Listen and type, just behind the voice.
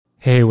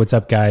Hey, what's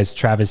up, guys?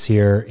 Travis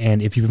here.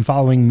 And if you've been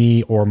following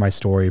me or my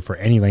story for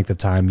any length of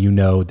time, you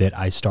know that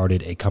I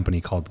started a company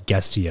called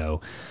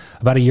Guestio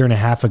about a year and a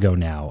half ago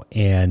now.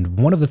 And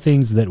one of the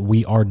things that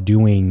we are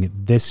doing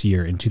this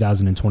year in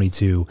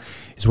 2022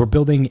 is we're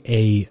building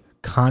a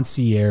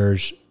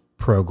concierge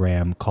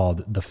program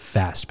called the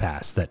Fast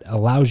Pass that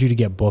allows you to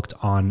get booked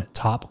on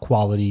top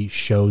quality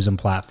shows and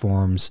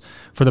platforms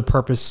for the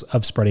purpose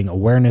of spreading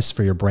awareness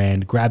for your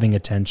brand, grabbing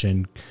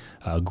attention,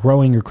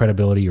 growing your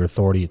credibility, your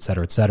authority, et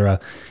cetera, et cetera.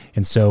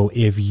 And so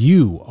if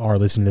you are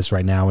listening to this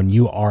right now and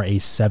you are a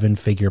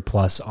 7-figure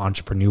plus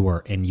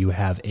entrepreneur and you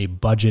have a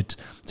budget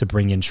to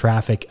bring in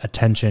traffic,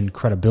 attention,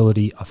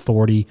 credibility,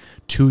 authority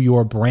to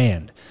your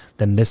brand,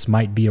 then this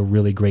might be a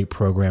really great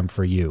program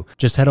for you.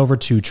 Just head over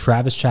to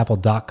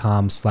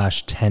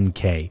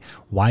travischappell.com/10K.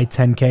 Why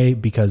 10K?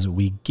 Because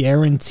we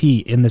guarantee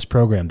in this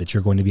program that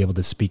you're going to be able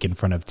to speak in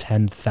front of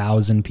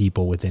 10,000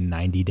 people within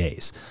 90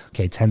 days.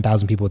 Okay,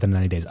 10,000 people within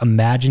 90 days.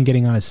 Imagine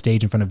getting on a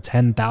stage in front of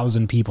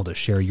 10,000 people to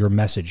share your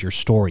message, your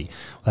story.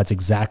 Well, that's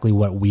exactly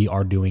what we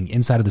are doing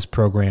inside of this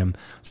program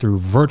through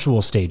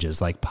virtual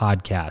stages like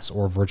podcasts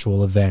or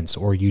virtual events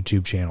or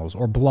YouTube channels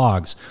or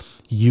blogs.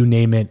 You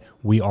name it,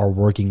 we are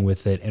working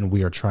with it, and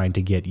we are trying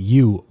to get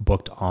you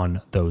booked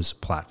on those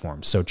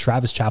platforms. So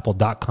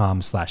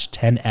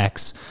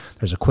travischappell.com/10X.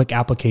 There's a quick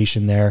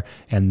application there,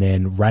 and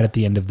then right at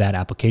the end of that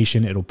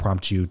application, it'll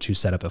prompt you to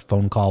set up a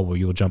phone call where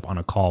you'll jump on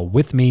a call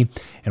with me,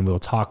 and we'll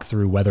talk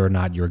through whether or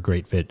not you're a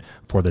great fit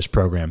for this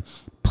program.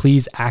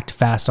 Please act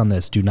fast on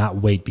this. Do not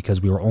wait,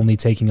 because we are only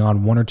taking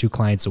on 1 or 2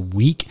 clients a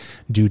week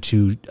due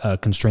to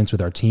constraints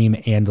with our team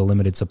and the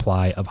limited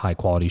supply of high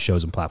quality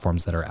shows and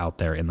platforms that are out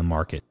there in the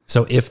market.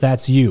 So if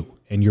that's you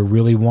and you're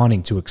really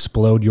wanting to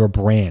explode your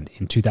brand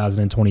in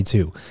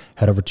 2022,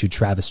 head over to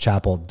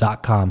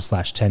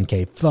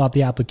travischappell.com/10K, fill out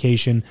the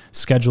application,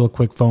 schedule a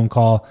quick phone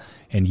call,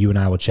 and you and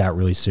I will chat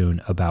really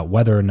soon about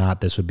whether or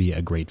not this would be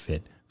a great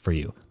fit for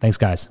you. Thanks,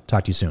 guys.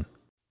 Talk to you soon.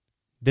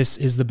 This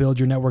is the Build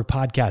Your Network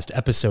Podcast,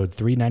 episode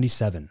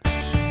 397.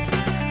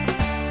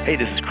 Hey,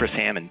 this is Chris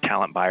Hammond,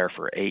 talent buyer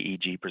for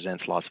AEG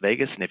Presents Las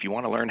Vegas. And if you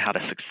want to learn how to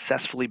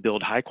successfully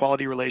build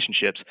high-quality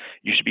relationships,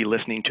 you should be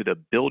listening to the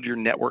Build Your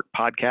Network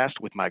Podcast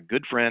with my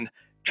good friend,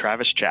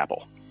 Travis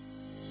Chappell.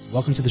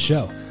 Welcome to the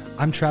show.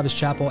 I'm Travis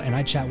Chappell, and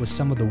I chat with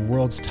some of the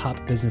world's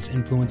top business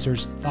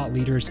influencers, thought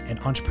leaders, and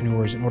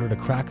entrepreneurs in order to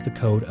crack the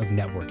code of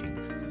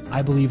networking.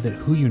 I believe that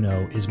who you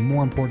know is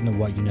more important than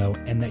what you know,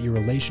 and that your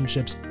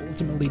relationships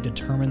ultimately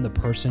determine the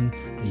person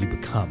that you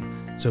become.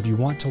 So if you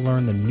want to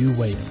learn the new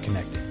way of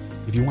connecting,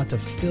 if you want to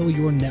fill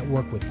your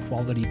network with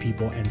quality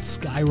people and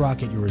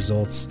skyrocket your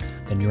results,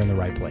 then you're in the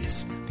right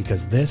place,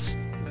 because this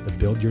is the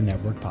Build Your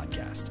Network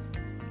Podcast.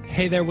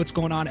 Hey there, what's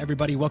going on,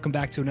 everybody? Welcome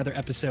back to another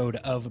episode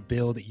of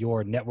Build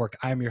Your Network.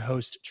 I'm your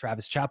host,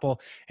 Travis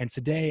Chappell, and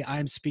today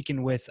I'm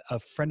speaking with a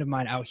friend of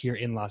mine out here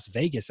in Las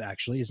Vegas,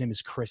 actually. His name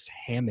is Chris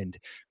Hammond.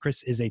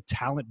 Chris is a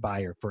talent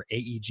buyer for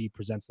AEG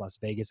Presents Las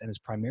Vegas and is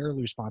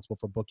primarily responsible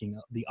for booking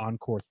the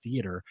Encore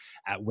Theater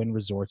at Wynn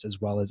Resorts, as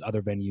well as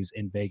other venues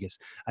in Vegas.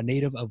 A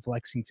native of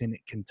Lexington,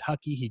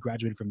 Kentucky, he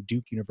graduated from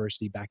Duke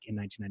University back in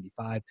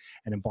 1995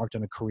 and embarked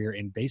on a career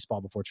in baseball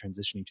before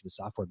transitioning to the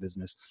software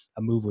business,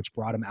 a move which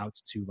brought him out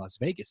to Las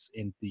Vegas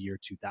in the year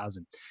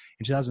 2000.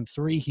 In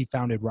 2003, he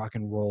founded Rock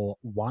and Roll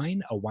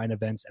Wine, a wine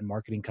events and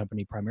marketing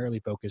company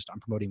primarily focused on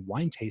promoting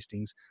wine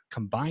tastings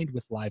combined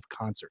with live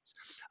concerts.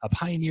 A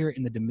pioneer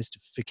in the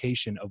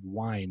demystification of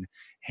wine,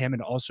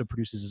 Hammond also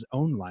produces his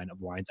own line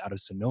of wines out of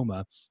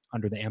Sonoma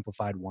under the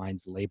Amplified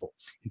Wines label.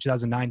 In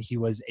 2009, he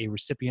was a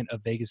recipient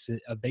of Vegas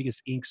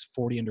Inc.'s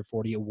 40 Under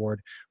 40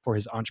 award for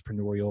his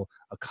entrepreneurial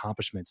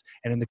accomplishments.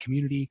 And in the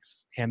community,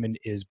 Hammond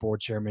is board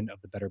chairman of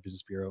the Better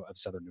Business Bureau of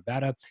Southern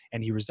Nevada,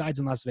 and he resides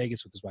in Las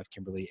Vegas with his wife,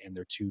 Kimberly, and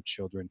their 2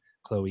 children,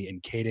 Chloe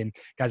and Caden.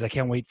 Guys, I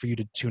can't wait for you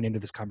to tune into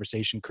this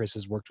conversation. Chris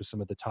has worked with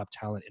some of the top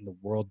talent in the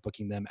world,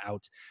 booking them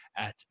out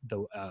at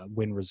the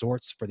Wynn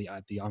Resorts for the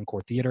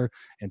Encore Theater.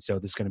 And so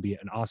this is going to be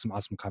an awesome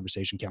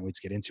conversation. Can't wait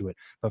to get into it.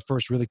 But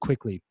first, really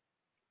quickly,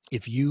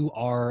 if you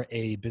are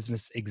a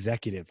business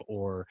executive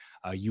or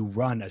you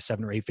run a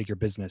 7 or 8 figure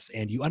business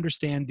and you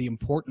understand the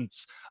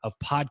importance of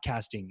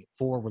podcasting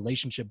for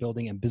relationship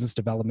building and business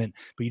development,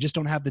 but you just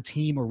don't have the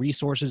team or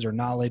resources or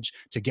knowledge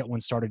to get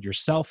one started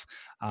yourself,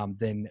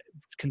 then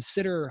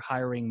consider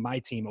hiring my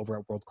team over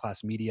at World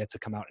Class Media to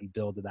come out and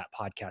build that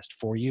podcast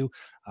for you.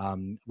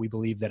 We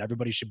believe that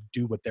everybody should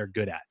do what they're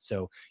good at.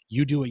 So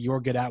you do what you're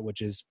good at,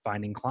 which is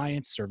finding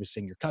clients,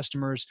 servicing your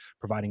customers,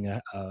 providing an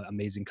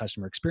amazing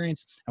customer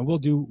experience, and we'll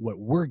do what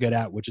we're good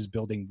at, which is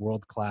building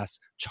world-class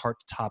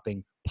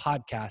chart-topping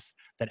podcasts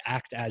that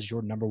act as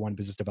your number one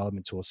business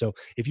development tool. So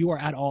if you are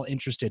at all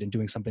interested in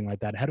doing something like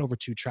that, head over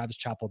to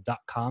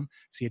travischappell.com,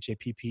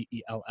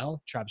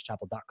 CHAPPELL,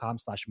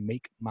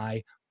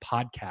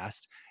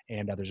 travischappell.com/make-my-podcast.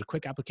 And there's a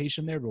quick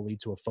application there. It will lead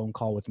to a phone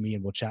call with me,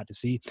 and we'll chat to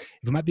see if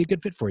we might be a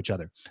good fit for each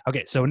other.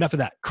 Okay, so enough of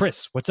that.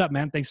 Chris, what's up,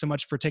 man? Thanks so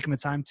much for taking the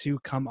time to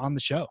come on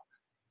the show.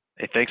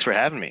 Hey, thanks for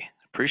having me.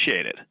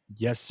 Appreciate it.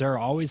 Yes, sir.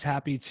 Always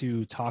happy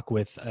to talk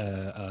with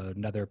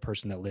another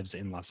person that lives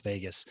in Las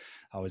Vegas.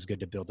 Always good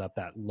to build up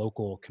that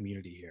local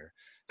community here.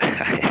 So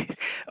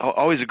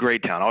Always a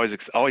great town.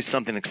 Always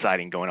something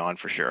exciting going on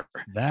for sure.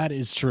 that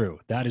is true.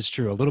 That is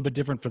true. A little bit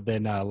different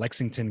than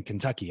Lexington,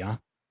 Kentucky, huh?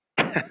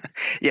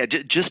 Yeah,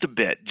 just a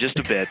bit, just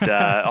a bit.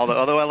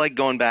 Although I like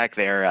going back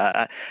there,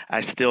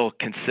 I still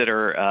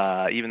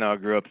consider, even though I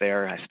grew up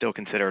there, I still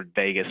consider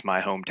Vegas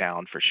my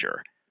hometown for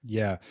sure.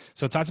 Yeah.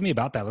 So talk to me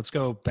about that. Let's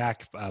go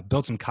back,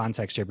 build some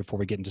context here before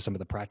we get into some of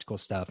the practical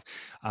stuff.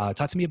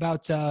 Talk to me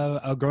about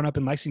growing up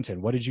in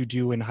Lexington. What did you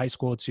do in high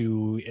school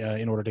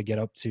in order to get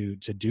up to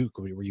Duke?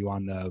 Were you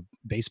on the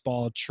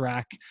baseball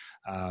track,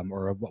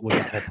 or what was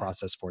that whole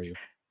process for you?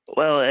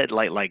 Well,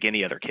 like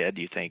any other kid,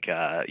 you think,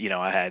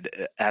 I had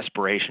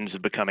aspirations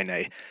of becoming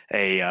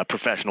a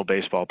professional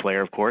baseball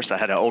player. Of course, I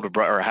had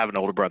have an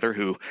older brother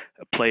who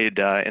played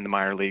in the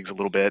minor leagues a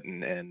little bit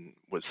and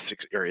was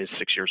is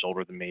 6 years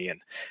older than me,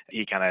 and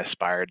he kind of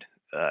aspired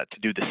to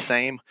do the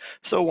same.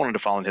 So I wanted to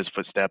follow in his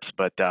footsteps,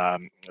 but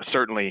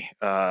certainly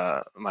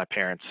my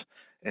parents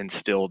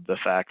instilled the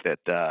fact that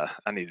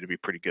I needed to be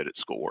pretty good at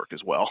schoolwork as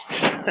well,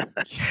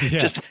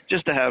 Yeah.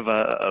 just to have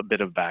a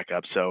bit of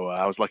backup. So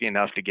I was lucky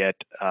enough to get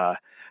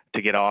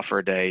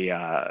offered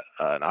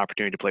an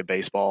opportunity to play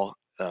baseball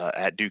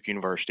at Duke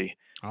University,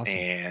 Awesome.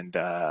 and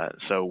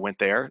so went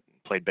there,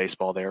 played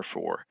baseball there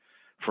for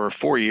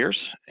 4 years,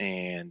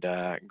 and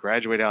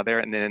graduated out there.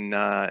 And then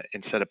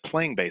instead of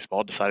playing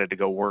baseball, decided to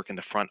go work in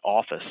the front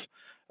office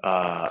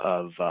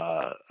of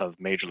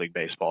Major League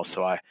Baseball.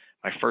 So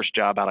my first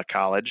job out of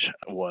college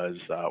was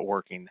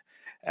working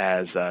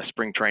as a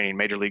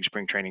Major League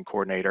spring training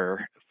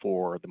coordinator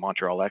for the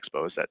Montreal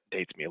Expos. That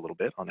dates me a little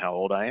bit on how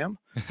old I am.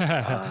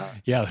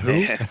 Yeah.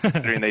 Who?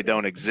 Considering they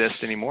don't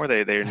exist anymore,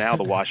 they're now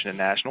the Washington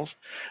Nationals.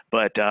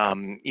 But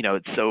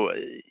so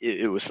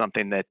it was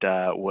something that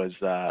was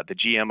the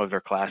GM of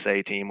their Class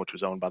A team, which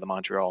was owned by the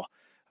Montreal,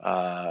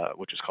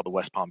 which was called the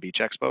West Palm Beach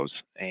Expos,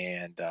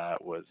 and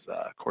was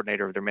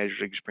coordinator of their Major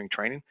League spring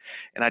training.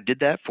 And I did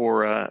that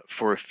for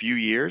a few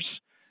years.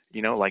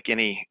 Like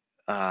any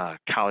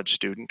college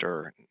student,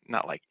 or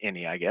not like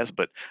any, I guess,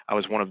 but I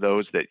was one of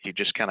those that you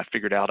just kind of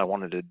figured out I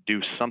wanted to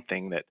do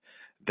something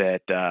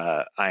that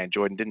I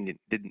enjoyed, and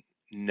didn't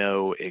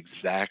know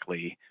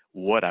exactly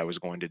what I was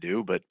going to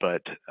do, but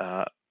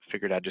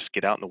figured I'd just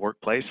get out in the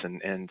workplace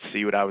and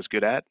see what I was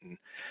good at, and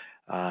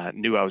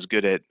knew I was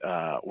good at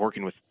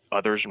working with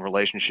others and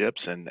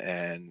relationships, and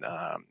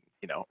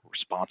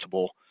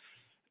responsible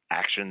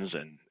actions,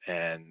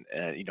 and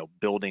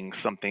building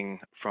something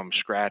from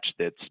scratch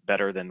that's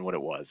better than what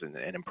it was,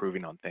 and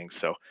improving on things.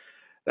 So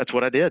that's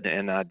what I did,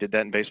 and I did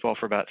that in baseball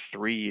for about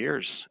 3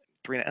 years,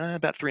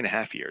 about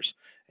 3.5 years,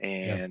 Yeah.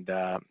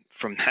 and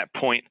from that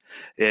point,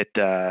 I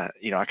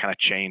kind of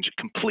changed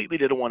completely,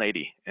 did a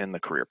 180 in the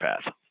career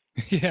path.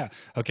 Yeah.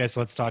 Okay. So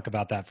let's talk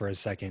about that for a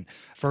second.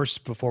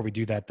 First, before we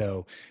do that,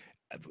 though,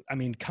 I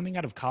mean, coming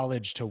out of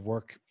college to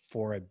work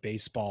for a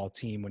baseball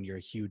team when you're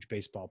a huge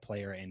baseball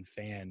player and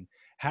fan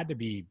had to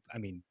be, I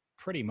mean,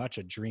 pretty much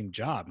a dream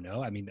job.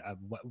 No, I mean,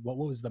 what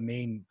was the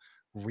main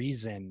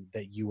reason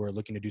that you were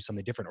looking to do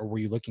something different, or were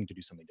you looking to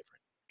do something different?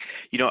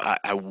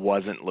 I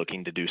wasn't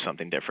looking to do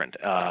something different.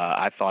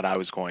 I thought I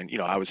was going,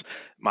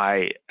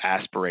 my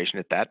aspiration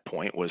at that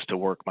point was to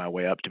work my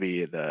way up to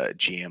be the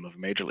GM of a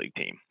major league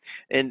team.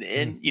 And,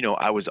 Mhm.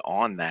 I was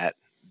on that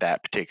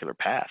particular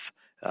path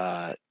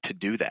to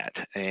do that.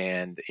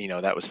 And,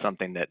 that was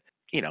something that,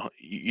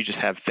 you just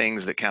have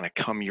things that kind of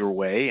come your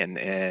way.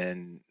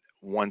 And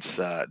once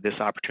this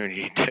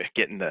opportunity to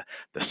get in the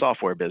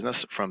software business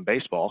from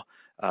baseball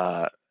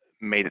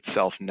made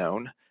itself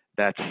known,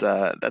 that's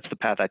the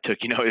path I took.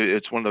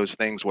 It's one of those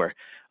things where,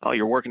 oh,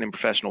 you're working in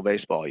professional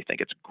baseball, you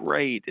think it's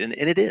great, and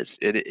it is.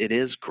 It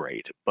is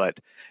great. But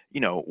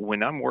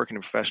when I'm working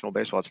in professional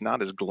baseball, it's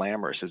not as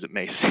glamorous as it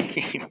may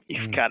seem.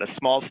 You've Mm. got a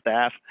small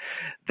staff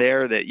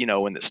there that,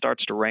 when it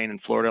starts to rain in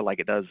Florida, like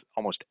it does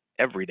almost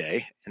every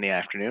day in the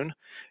afternoon,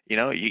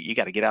 you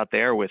got to get out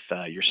there with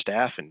your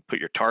staff and put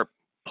your tarp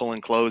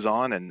pulling clothes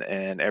on,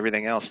 and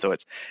everything else. So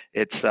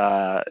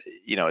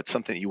it's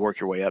something you work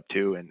your way up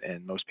to,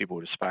 and most people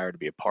would aspire to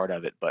be a part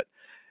of it. But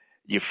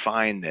you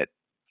find that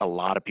a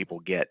lot of people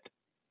get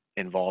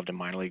involved in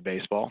minor league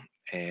baseball,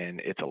 and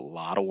it's a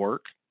lot of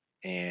work,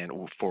 and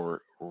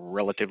for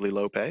relatively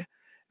low pay.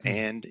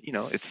 And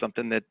it's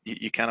something that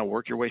you kind of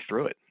work your way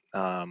through it.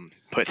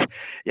 But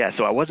yeah,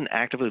 so I wasn't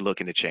actively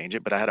looking to change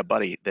it, but I had a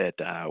buddy that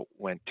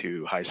went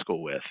to high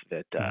school with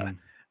that Mhm.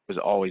 was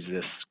always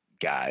this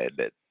guy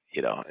that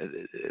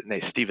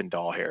Stephen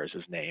Dahlhair is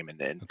his name, and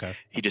then Okay.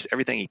 he just,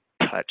 everything he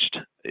touched,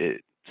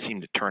 it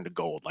seemed to turn to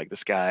gold. Like,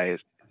 this guy,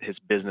 his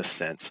business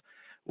sense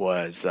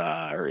was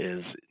or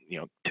is,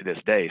 to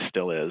this day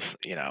still is,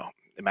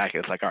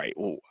 immaculate. It's like, all right,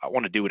 well, I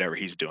want to do whatever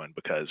he's doing,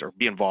 or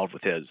be involved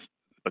with his,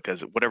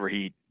 because whatever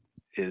he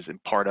is in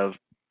part of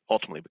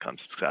ultimately becomes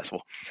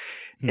successful.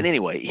 Hmm. And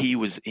anyway, he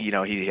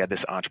had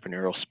this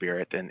entrepreneurial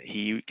spirit, and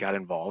he got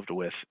involved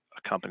with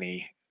a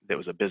company that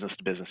was a business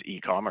to business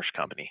e-commerce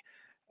company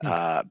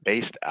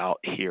based out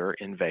here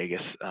in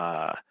Vegas.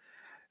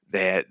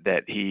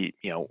 That he,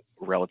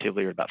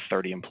 relatively about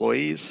 30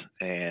 employees,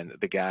 and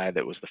the guy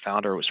that was the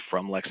founder was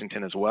from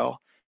Lexington as well,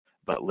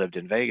 but lived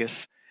in Vegas.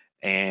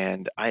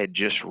 And I had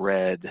just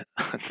read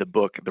the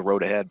book The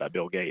Road Ahead by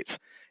Bill Gates.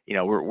 This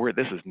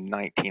is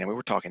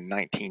we're talking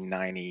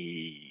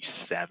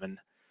 1997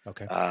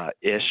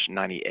 ish,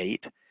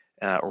 98,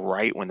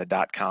 right when the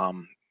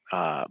dot-com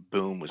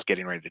boom was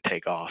getting ready to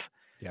take off.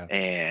 Yeah.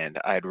 And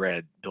I had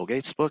read Bill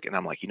Gates' book, and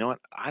I'm like, you know what?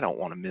 I don't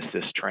want to miss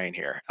this train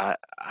here. I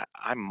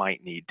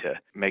might need to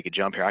make a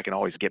jump here. I can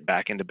always get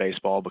back into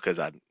baseball because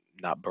I'm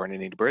not burning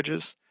any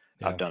bridges.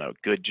 Yeah. I've done a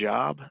good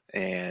job,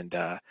 and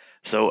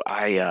so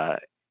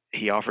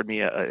he offered me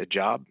a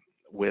job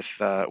with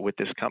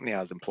this company.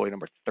 I was employee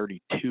number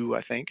 32,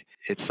 I think.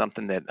 It's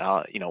something that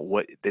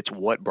it's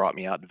what brought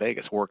me out to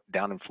Vegas. Worked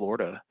down in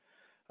Florida,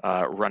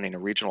 running a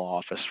regional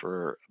office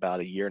for about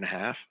a year and a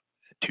half,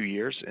 2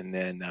 years, and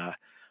then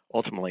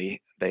ultimately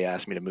they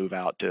asked me to move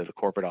out to the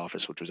corporate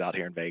office, which was out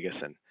here in Vegas,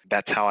 and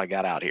that's how I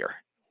got out here,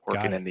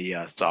 working in the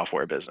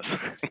software business.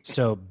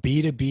 So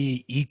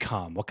B2B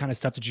e-com, what kind of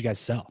stuff did you guys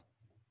sell?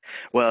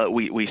 Well,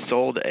 we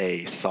sold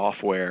a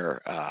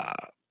software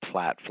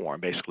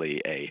platform,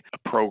 basically a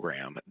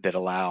program that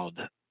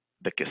allowed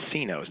the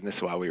casinos, and this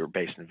is why we were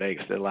based in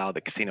Vegas, that allowed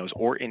the casinos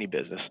or any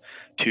business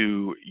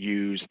to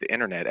use the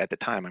internet at the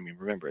time. I mean,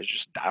 remember, it's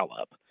just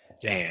dial-up.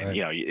 Yeah, and,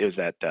 right. It was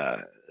that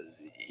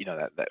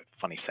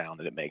funny sound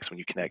that it makes when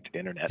you connect to the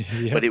internet.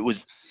 Yep. But it was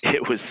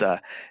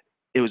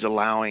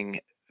allowing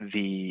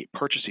the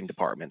purchasing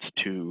departments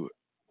to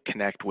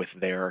connect with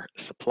their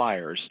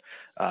suppliers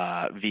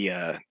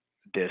via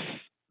this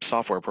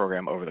software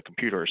program over the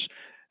computers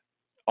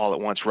all at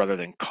once rather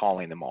than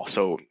calling them all.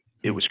 So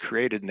it was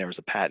created and there was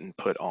a patent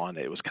put on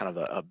it. It was kind of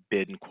a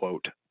bid and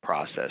quote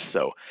process.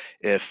 So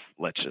if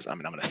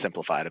I'm going to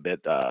simplify it a bit,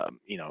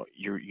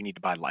 you need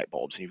to buy light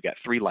bulbs and you've got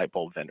 3 light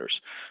bulb vendors.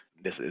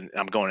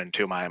 I'm going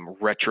into my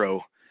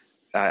retro.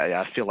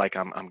 I feel like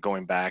I'm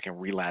going back and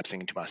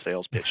relapsing into my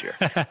sales pitch here,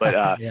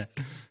 but yeah.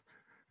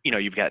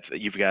 You've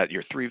got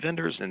your 3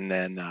 vendors, and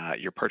then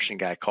your purchasing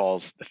guy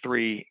calls the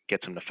 3,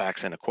 gets them to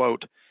fax in a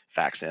quote.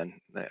 Fax in,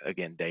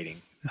 again,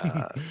 dating.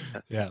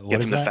 Yeah. What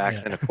get is them that? to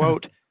fax in a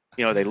quote.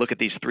 They look at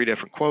these 3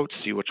 different quotes,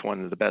 see which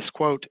one is the best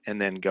quote,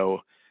 and then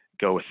go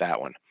with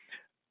that one.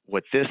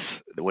 What this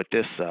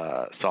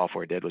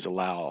software did was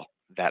allow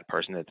that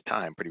person at the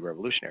time, pretty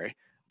revolutionary,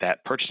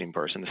 that purchasing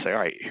person to say, all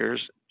right,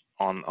 here's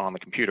on the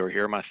computer,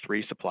 here are my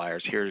 3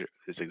 suppliers. Here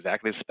is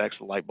exactly the specs of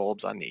the light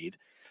bulbs I need.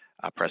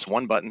 I press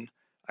one button.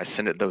 I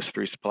send it those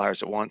 3 suppliers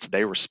at once.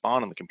 They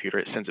respond on the computer.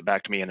 It sends it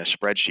back to me in a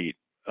spreadsheet,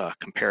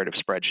 comparative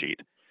spreadsheet,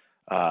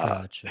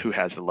 Gotcha. who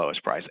has the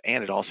lowest price.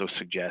 And it also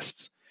suggests,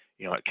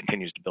 it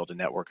continues to build a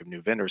network of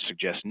new vendors,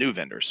 suggests new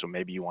vendors. So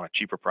maybe you want a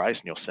cheaper price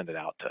and you'll send it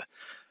out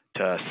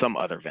to some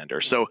other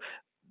vendor. So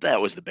that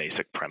was the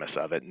basic premise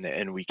of it.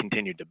 And we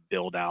continued to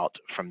build out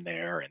from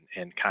there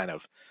and kind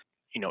of,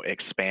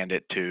 expand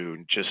it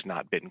to just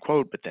not bid and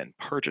quote, but then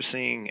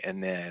purchasing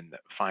and then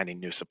finding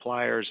new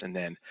suppliers and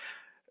then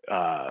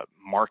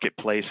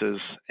marketplaces.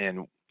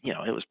 And,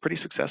 it was pretty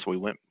successful.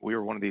 We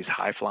were one of these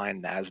high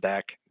flying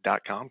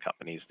NASDAQ.com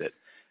companies that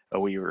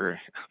we were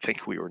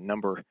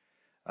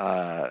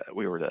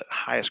the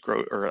highest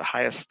growth or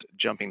highest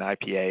jumping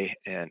IPO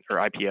in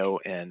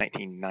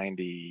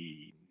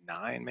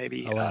 1999,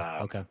 maybe. Oh, wow.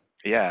 Okay.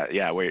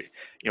 Yeah. We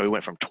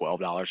went from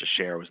 $12 a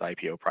share was the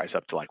IPO price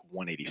up to like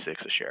 $186 a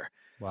share.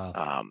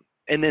 Wow.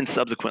 And then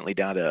subsequently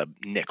down to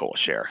nickel a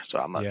share. So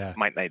I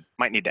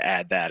might need to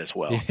add that as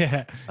well.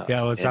 Yeah.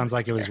 Well, it sounds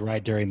like it was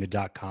right during the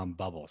 .com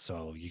bubble.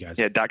 So you guys.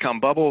 Yeah, .com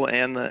bubble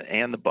and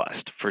the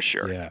bust for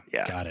sure. Yeah.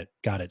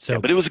 Got it. So,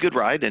 but it was a good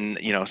ride, and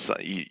so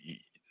you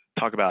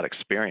talk about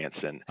experience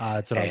and.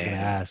 That's what I was going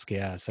to ask.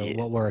 Yeah. So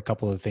what were a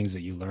couple of things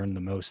that you learned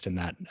the most in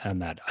that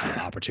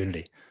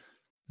opportunity?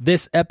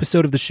 This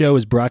episode of the show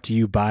is brought to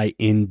you by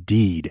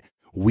Indeed.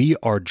 We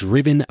are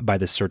driven by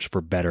the search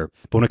for better.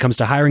 But when it comes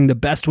to hiring, the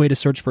best way to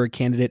search for a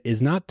candidate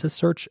is not to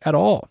search at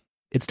all.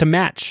 It's to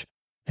match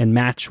and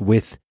match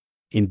with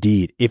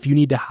Indeed. If you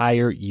need to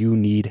hire, you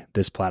need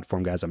this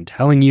platform, guys. I'm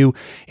telling you,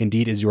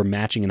 Indeed is your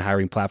matching and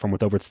hiring platform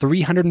with over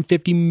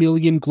 350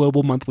 million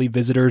global monthly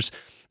visitors,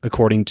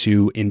 according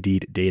to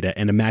Indeed data,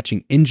 and a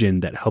matching engine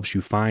that helps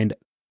you find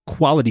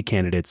quality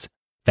candidates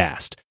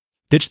fast.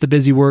 Ditch the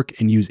busy work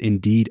and use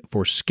Indeed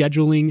for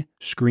scheduling,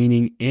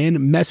 screening, and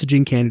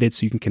messaging candidates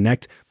so you can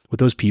connect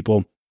with those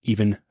people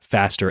even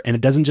faster. And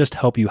it doesn't just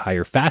help you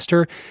hire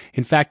faster.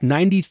 In fact,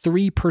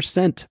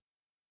 93%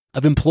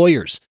 of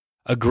employers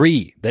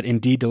agree that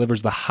Indeed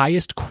delivers the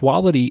highest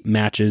quality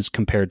matches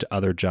compared to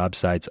other job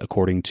sites,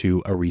 according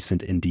to a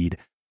recent Indeed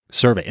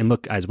survey. And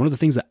look, guys, one of the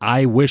things that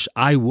I wish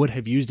I would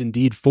have used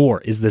Indeed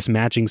for is this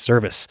matching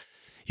service.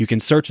 You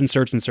can search and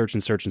search and search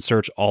and search and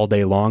search all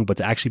day long, but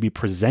to actually be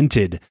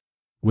presented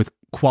with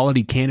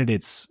quality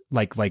candidates,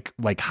 like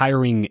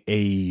hiring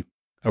a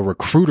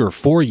recruiter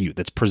for you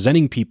that's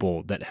presenting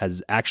people that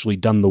has actually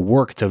done the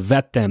work to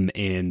vet them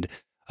and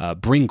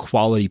bring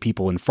quality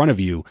people in front of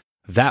you,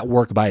 that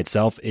work by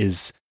itself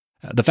is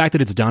The fact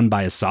that it's done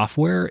by a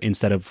software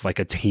instead of like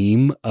a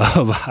team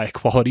of high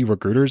quality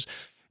recruiters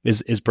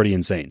is pretty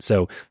insane.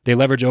 So they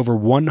leverage over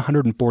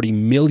 140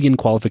 million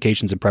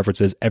qualifications and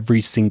preferences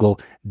every single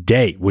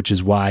day, which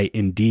is why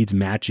Indeed's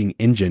matching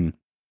engine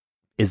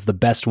is the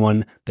best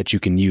one that you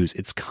can use.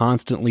 It's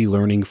constantly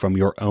learning from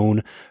your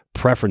own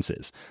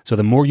preferences. So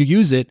the more you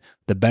use it,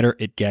 the better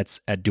it gets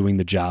at doing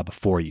the job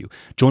for you.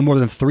 Join more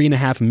than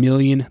 3.5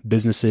 million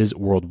businesses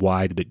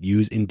worldwide that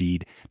use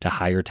Indeed to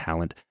hire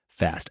talent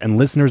fast. And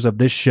listeners of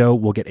this show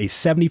will get a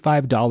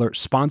 $75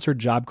 sponsored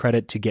job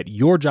credit to get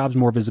your jobs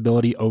more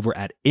visibility over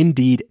at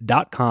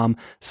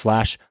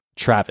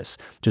Indeed.com/Travis.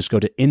 Just go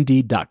to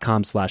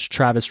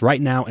Indeed.com/Travis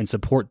right now and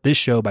support this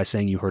show by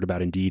saying you heard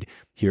about Indeed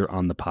here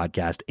on the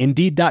podcast.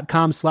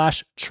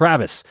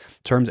 Indeed.com/Travis.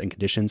 Terms and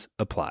conditions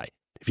apply.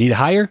 If you need to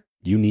hire,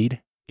 you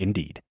need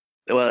Indeed.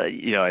 Well,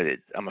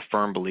 I'm a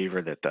firm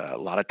believer that a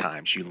lot of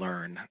times you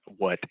learn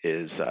what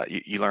is,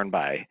 you learn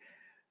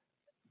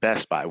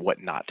best by what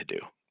not to do.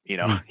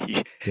 Yeah.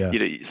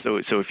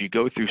 So if you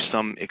go through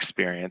some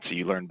experience,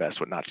 you learn best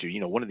what not to do.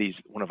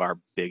 One of our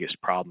biggest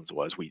problems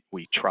was we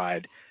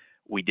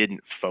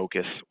didn't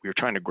focus. We were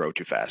trying to grow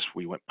too fast.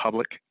 We went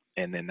public,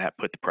 and then that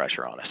put the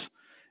pressure on us,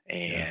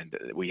 and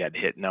we had to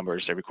hit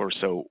numbers every quarter.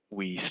 So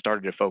we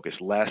started to focus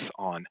less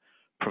on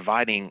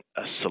providing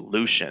a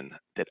solution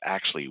that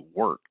actually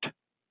worked,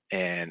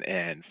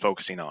 and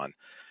focusing on,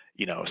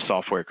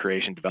 software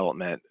creation,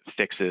 development,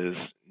 fixes,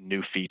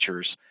 new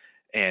features,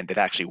 and that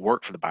actually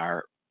worked for the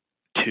buyer,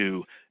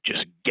 to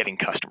just getting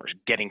customers,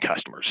 signing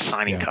customers.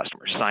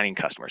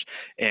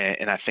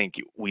 And I think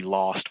we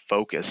lost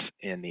focus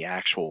in the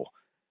actual,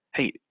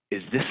 hey,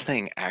 is this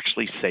thing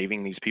actually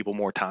saving these people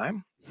more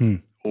time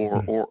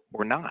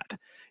or not?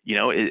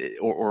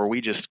 Or are we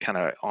just kind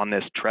of on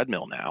this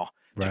treadmill now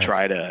to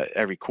try to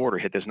every quarter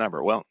hit this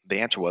number? Well, the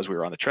answer was we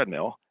were on the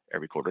treadmill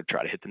every quarter to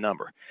try to hit the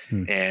number.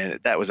 And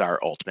that was our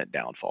ultimate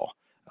downfall.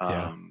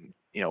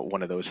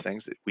 One of those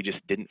things that we just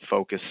didn't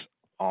focus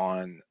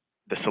on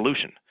the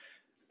solution.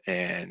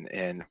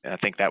 And I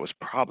think that was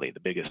probably the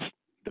biggest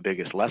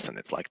lesson.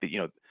 It's like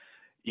you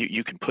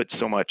can put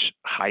so much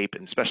hype,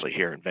 and especially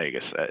here in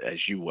Vegas,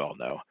 as you well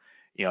know,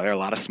 there are a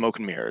lot of smoke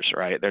and mirrors,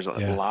 right? There's a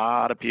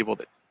lot of people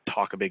that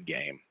talk a big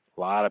game, a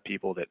lot of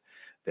people that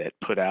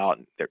put out,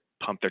 they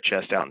pump their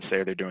chest out and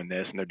say they're doing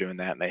this and they're doing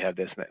that and they have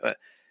this and that.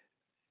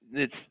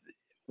 It's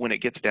when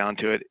it gets down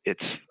to it,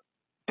 it's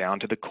down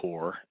to the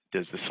core.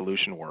 Does the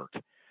solution work?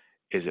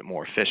 Is it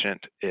more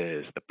efficient?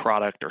 Is the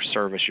product or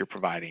service you're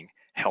providing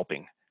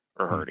helping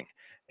or hurting?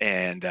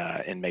 And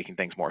in making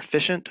things more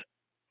efficient,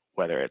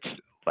 whether it's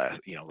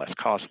less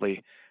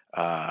costly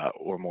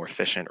or more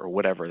efficient, or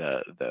whatever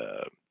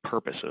the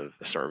purpose of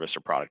the service or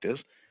product is,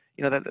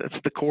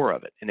 that's the core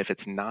of it. And if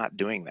it's not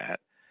doing that,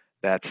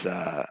 that's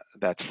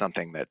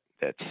something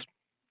that's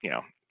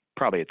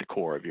probably at the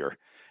core of your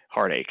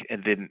heartache.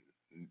 And then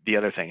the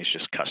other thing is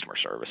just customer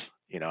service.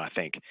 I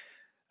think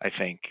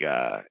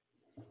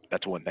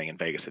that's one thing in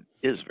Vegas that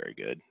is very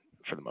good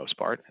for the most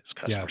part, is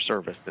customer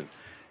service.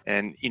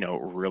 And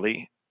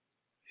really,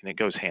 and it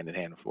goes hand in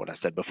hand with what I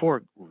said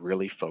before,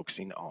 really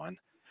focusing on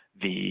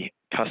the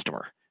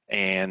customer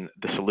and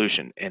the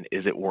solution, and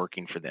is it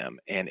working for them?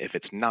 And if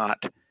it's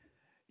not,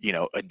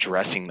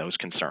 addressing those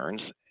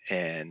concerns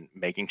and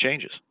making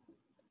changes.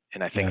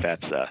 And I think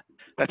that's kind of,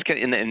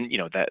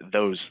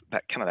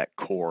 that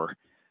core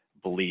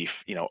belief,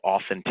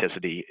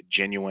 authenticity,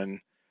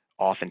 genuine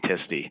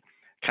authenticity,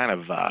 kind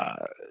of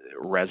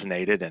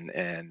resonated.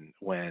 And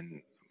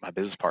when my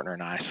business partner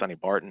and I, Sonny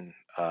Barton,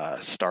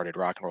 started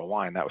Rock and Roll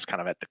Wine, that was kind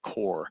of at the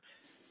core,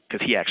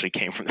 because he actually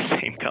came from the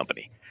same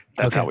company.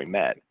 That's how we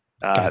met.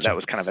 Gotcha. That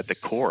was kind of at the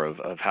core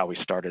of how we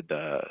started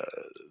the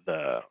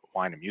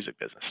wine and music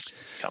business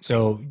company.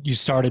 So you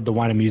started the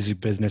wine and music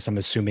business, I'm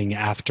assuming,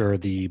 after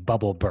the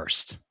bubble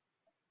burst.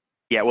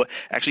 Yeah, well,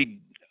 actually,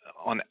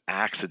 on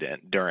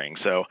accident during.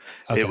 So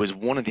it was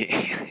one of the.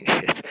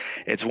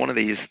 It's one of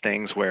these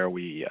things where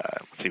we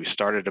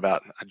started I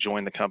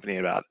joined the company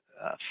about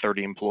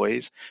 30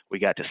 employees. We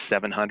got to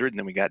 700, and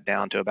then we got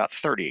down to about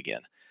 30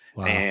 again.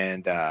 Wow.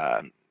 And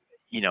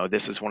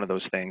this is one of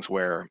those things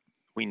where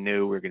we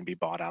knew we were going to be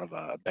bought out of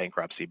a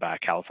bankruptcy by a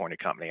California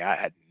company. I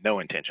had no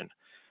intention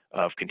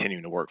of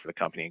continuing to work for the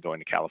company and going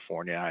to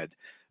California.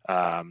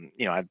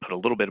 I'd put a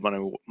little bit of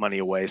money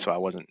away, so I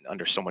wasn't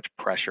under so much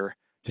pressure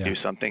to do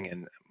something.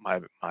 And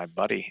my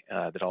buddy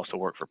that also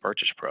worked for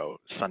Purchase Pro,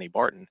 Sonny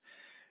Barton,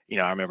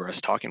 I remember us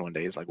talking one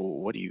day. He's like, "Well,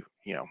 what do you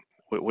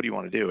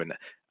want to do?" And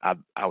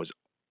I was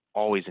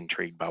always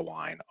intrigued by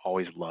wine,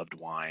 always loved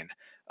wine.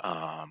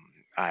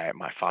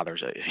 My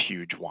father's a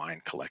huge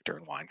wine collector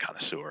and wine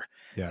connoisseur,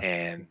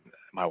 and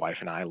my wife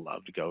and I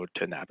love to go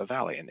to Napa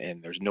Valley,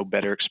 and there's no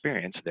better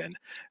experience than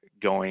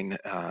going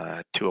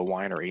to a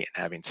winery and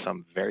having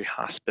some very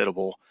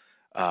hospitable,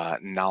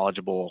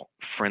 knowledgeable,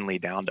 friendly,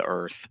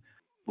 down-to-earth,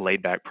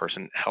 laid-back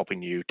person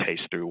helping you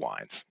taste through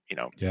wines.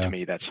 To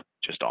me, that's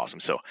just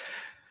awesome. So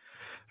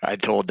I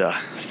told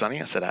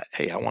Sonny, I said,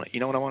 "Hey, what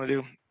I want to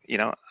do?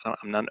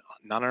 I'm not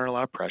under a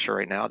lot of pressure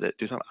right now to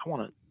do something. I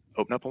want to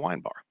open up a wine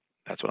bar.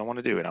 That's what I want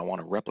to do. And I want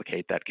to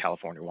replicate that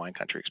California wine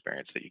country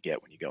experience that you get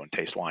when you go and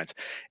taste wines.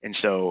 And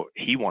so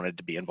he wanted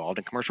to be involved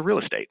in commercial real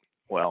estate.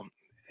 Well,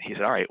 he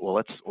said, all right,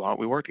 well, why don't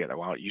we work together?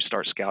 Why don't you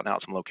start scouting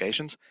out some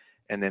locations?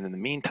 And then in the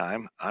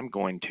meantime, I'm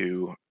going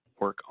to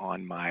work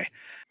on my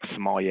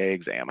sommelier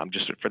exam. I'm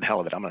just, for the hell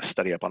of it, I'm going to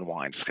study up on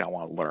wine. Just kind of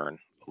want to learn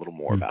a little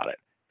more about it.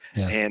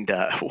 Yeah. And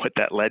what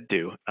that led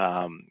to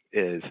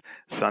is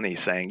Sonny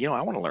saying,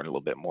 I want to learn a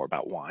little bit more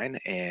about wine.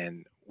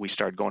 And we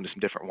started going to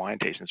some different wine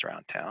tastings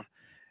around town.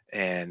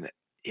 And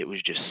it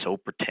was just so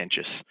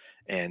pretentious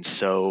and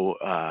so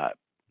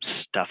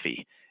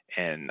stuffy.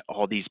 And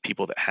all these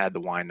people that had the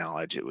wine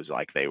knowledge, it was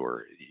like they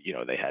were,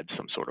 they had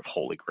some sort of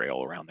holy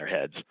grail around their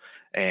heads.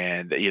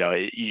 And,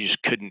 you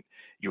just couldn't,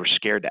 you were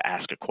scared to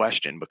ask a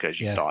question because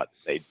you thought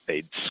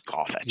they'd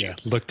scoff at you.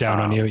 Look down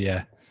on you.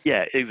 Yeah.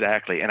 Yeah,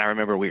 exactly. And I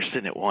remember we were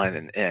sitting at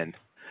one and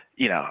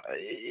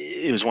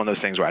it was one of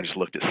those things where I just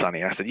looked at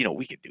Sonny and I said,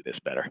 we could do this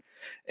better.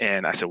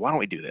 And I said, why don't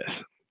we do this?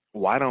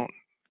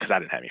 Because I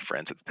didn't have any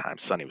friends at the time.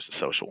 Sonny was the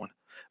social one.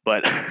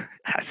 But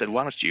I said,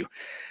 why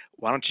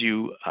don't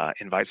you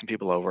invite some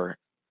people over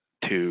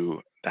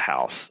to the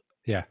house?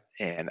 Yeah.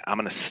 And I'm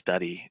going to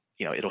study,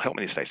 it'll help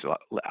me to study. So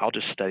I'll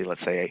just study,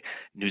 let's say,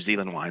 New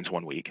Zealand wines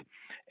one week.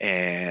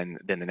 And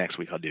then the next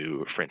week I'll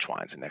do French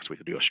wines. And next week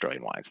I'll do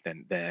Australian wines.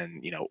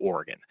 Then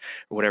Oregon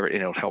or whatever. And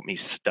it'll help me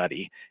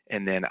study.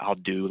 And then I'll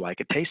do like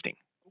a tasting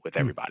with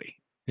everybody.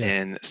 Yeah.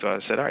 And so I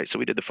said, all right. So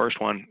we did the first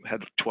one,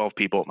 had 12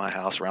 people at my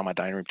house around my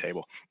dining room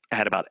table. I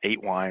had about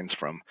 8 wines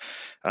from,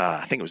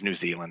 I think it was New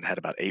Zealand. I had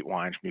about 8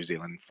 wines from New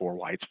Zealand, 4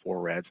 whites, 4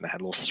 reds, and I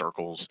had little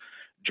circles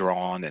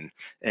drawn.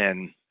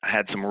 And I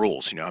had some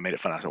rules. I made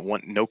it fun. I said,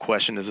 no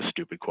question is a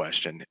stupid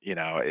question.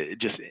 It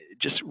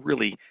just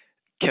really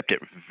kept it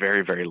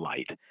very, very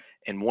light.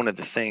 And one of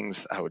the things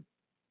I would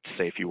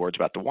say a few words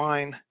about the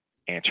wine,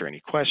 answer any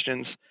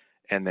questions,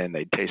 and then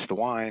they'd taste the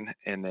wine,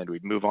 and then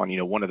we'd move on.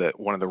 One of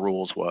the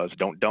rules was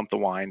don't dump the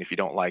wine. If you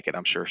don't like it,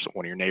 I'm sure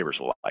one of your neighbors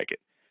will like it.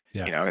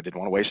 Yeah. I didn't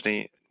want to waste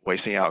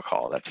any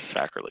alcohol. That's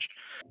sacrilege.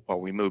 While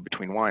we move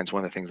between wines,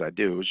 one of the things I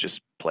do is just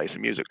play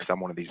some music because I'm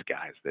one of these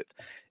guys that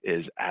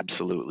is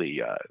absolutely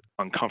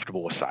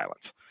uncomfortable with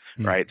silence.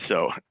 Right.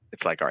 So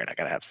it's like, all right, I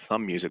got to have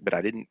some music, but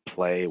I didn't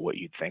play what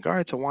you'd think. All right,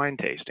 it's a wine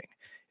tasting.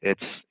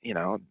 It's,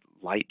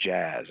 light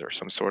jazz or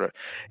some sort of,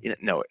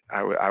 no,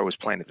 I was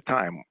playing at the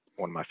time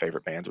one of my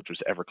favorite bands, which was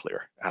Everclear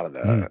out of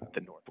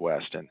the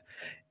Northwest.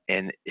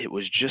 And it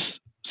was just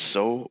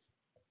so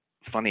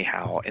funny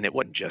how, and it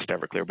wasn't just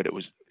Everclear, but it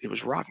was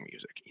rock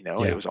music,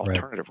 it was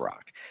alternative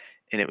rock.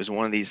 And it was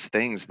one of these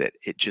things that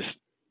it just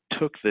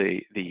took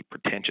the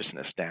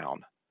pretentiousness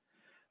down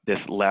this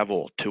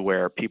level to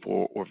where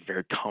people were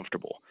very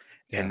comfortable.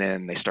 Yeah. And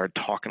then they started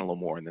talking a little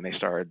more, and then they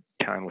started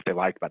telling what they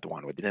liked about the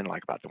wine, what they didn't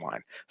like about the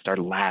wine,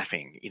 started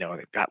laughing,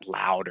 it got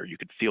louder. You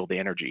could feel the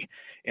energy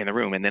in the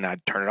room. And then I'd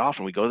turn it off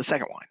and we'd go to the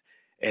second wine.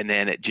 And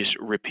then it just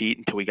repeat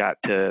until we got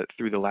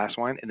through the last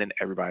wine. And then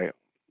everybody,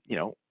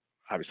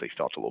 obviously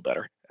felt a little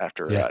better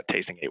after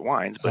tasting 8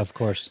 wines. But, of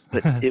course.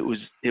 But it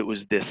was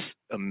this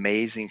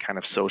amazing kind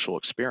of social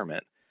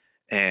experiment.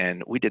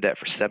 And we did that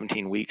for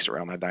 17 weeks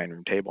around my dining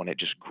room table, and it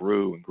just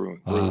grew and grew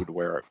and grew to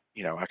where,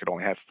 I could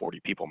only have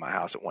 40 people in my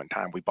house at one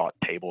time. We bought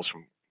tables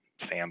from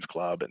Sam's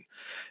Club and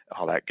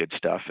all that good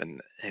stuff.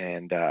 And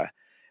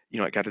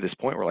it got to this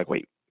point where like,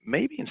 wait,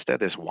 maybe instead of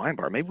this wine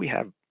bar, maybe we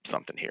have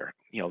something here.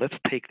 Let's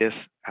take this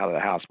out of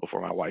the house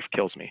before my wife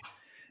kills me.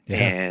 Yeah.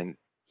 And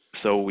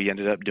so we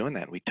ended up doing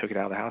that. We took it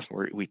out of the house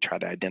and we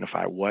tried to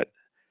identify what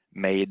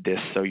made this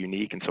so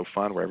unique and so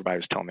fun, where everybody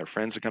was telling their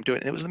friends to come to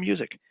it. And it was the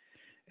music.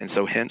 And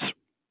so hence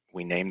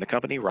we named the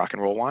company Rock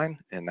and Roll Wine,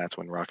 and that's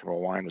when Rock and Roll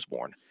Wine was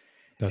born.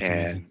 That's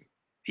amazing.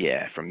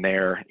 Yeah, from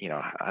there,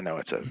 I know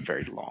it's a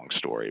very long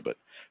story, but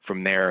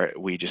from there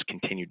we just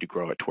continued to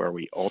grow it to where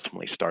we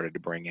ultimately started to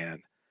bring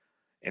in,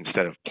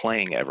 instead of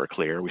playing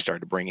Everclear, we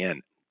started to bring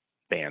in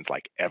bands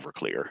like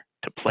Everclear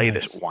to play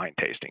this wine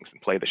tastings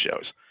and play the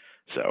shows.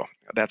 So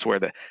that's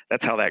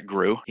how that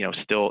grew.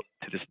 Still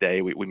to this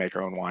day, we make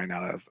our own wine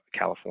out of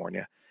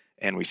California,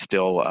 and we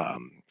still,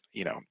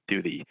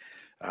 do the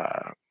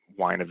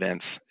wine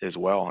events as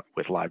well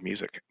with live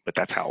music. But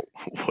that's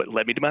what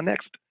led me to my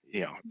next,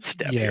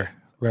 step here.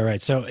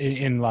 Right. So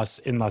in Las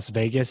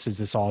Vegas, is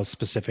this all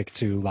specific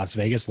to Las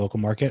Vegas local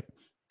market?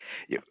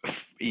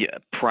 Yeah,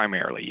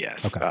 primarily, yes.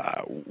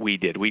 Okay. We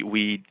did.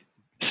 We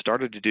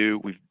started to do.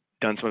 We've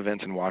done some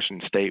events in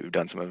Washington State. We've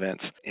done some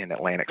events in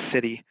Atlantic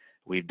City.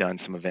 We've done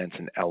some events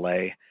in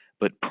LA.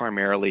 But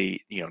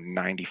primarily,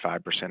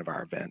 95% of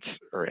our events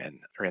are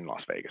in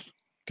Las Vegas.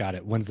 Got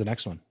it. When's the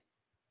next one?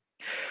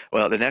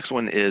 Well, the next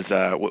one is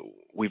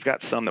we've got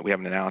some that we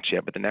haven't announced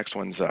yet, but the next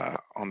one's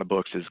on the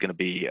books is going to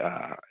be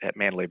at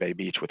Mandalay Bay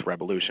Beach with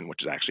Revolution,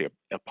 which is actually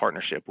a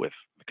partnership with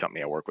the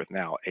company I work with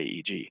now,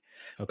 AEG.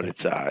 Okay. But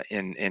it's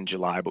in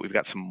July, but we've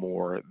got some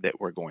more that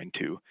we're going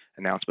to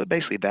announce. But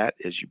basically that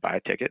is you buy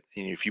a ticket,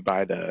 and if you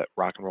buy the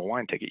Rock and Roll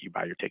Wine ticket, you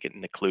buy your ticket,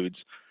 and includes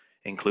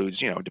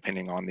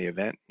depending on the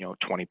event,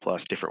 20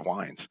 plus different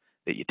wines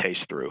that you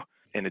taste through.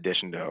 in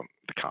addition to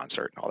the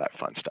concert and all that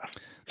fun stuff.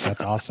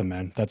 That's awesome,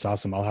 man. That's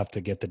awesome. I'll have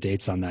to get the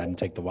dates on that and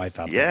take the wife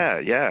out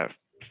there. Yeah.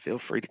 Feel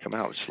free to come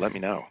out. Just let me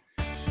know.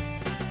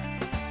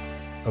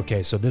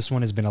 Okay, so this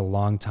one has been a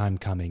long time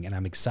coming, and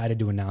I'm excited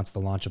to announce the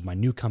launch of my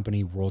new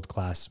company, World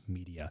Class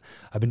Media.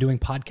 I've been doing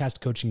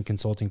podcast coaching and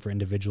consulting for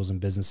individuals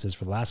and businesses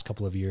for the last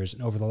couple of years,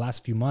 and over the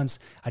last few months,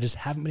 I just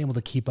haven't been able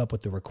to keep up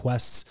with the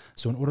requests.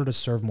 So in order to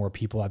serve more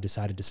people, I've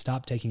decided to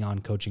stop taking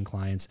on coaching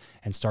clients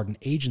and start an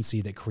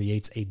agency that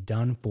creates a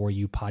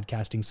done-for-you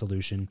podcasting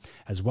solution,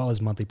 as well as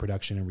monthly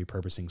production and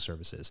repurposing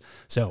services.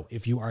 So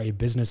if you are a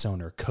business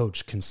owner,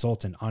 coach,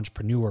 consultant,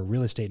 entrepreneur,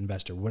 real estate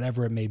investor,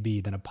 whatever it may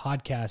be, then a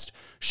podcast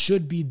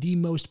should be the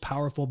most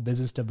powerful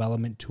business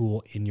development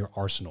tool in your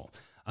arsenal.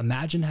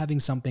 Imagine having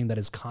something that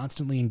is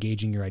constantly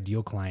engaging your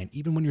ideal client,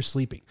 even when you're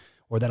sleeping,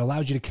 or that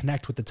allows you to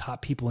connect with the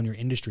top people in your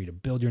industry to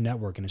build your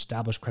network and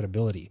establish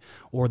credibility,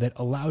 or that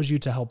allows you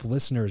to help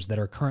listeners that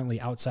are currently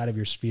outside of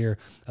your sphere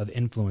of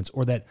influence,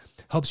 or that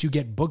helps you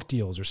get book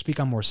deals or speak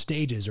on more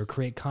stages or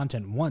create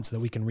content once that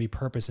we can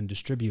repurpose and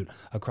distribute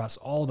across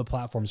all the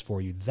platforms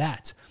for you.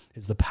 That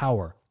is the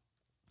power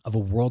of a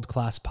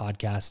world-class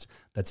podcast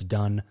that's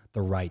done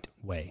the right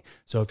way.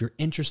 So if you're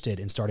interested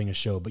in starting a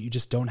show, but you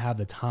just don't have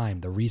the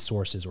time, the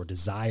resources, or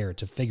desire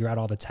to figure out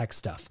all the tech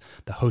stuff,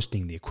 the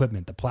hosting, the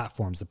equipment, the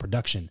platforms, the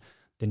production,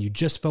 then you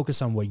just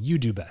focus on what you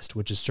do best,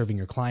 which is serving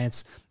your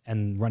clients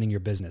and running your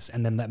business.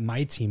 And then let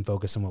my team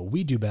focus on what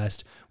we do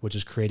best, which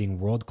is creating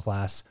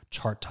world-class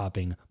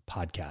chart-topping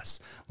podcasts.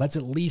 Let's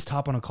at least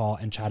hop on a call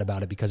and chat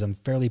about it, because I'm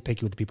fairly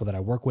picky with the people that I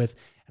work with.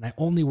 And I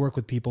only work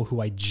with people who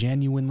I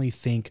genuinely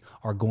think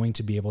are going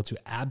to be able to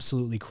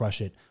absolutely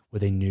crush it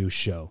with a new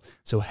show.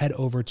 So head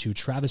over to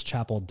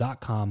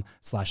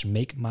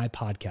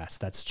travischappell.com/makemypodcast.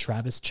 That's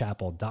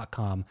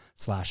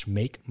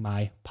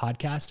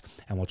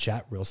travischappell.com/makemypodcast. And we'll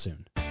chat real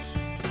soon.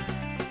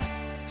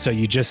 So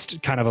you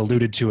just kind of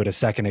alluded to it a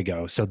second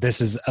ago. So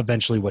this is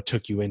eventually what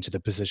took you into the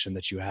position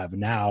that you have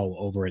now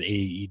over at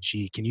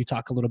AEG. Can you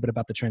talk a little bit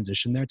about the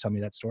transition there? Tell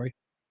me that story.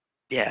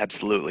 Yeah,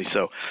 absolutely.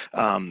 So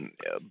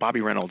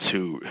Bobby Reynolds,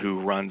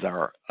 who runs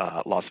our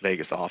Las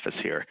Vegas office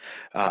here,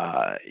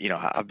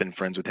 I've been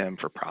friends with him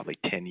for probably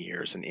 10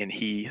 years, and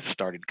he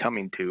started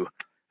coming to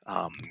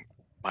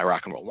my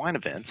rock and roll wine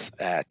events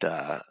at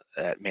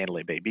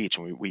Mandalay Bay Beach,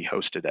 and we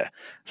hosted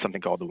something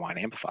called the Wine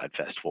Amplified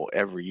Festival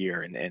every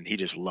year, and he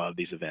just loved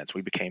these events.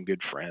 We became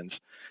good friends,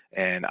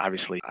 and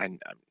obviously I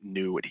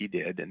knew what he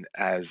did, and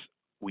as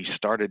we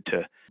started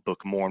to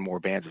book more and more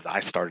bands, as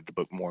I started to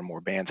book more and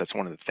more bands, that's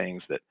one of the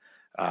things that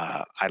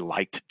I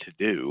liked to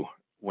do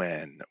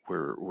when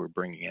we're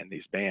bringing in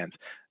these bands.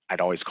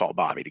 I'd always call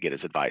Bobby to get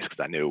his advice,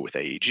 because I knew with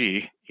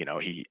AEG,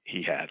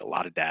 he had a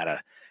lot of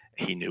data.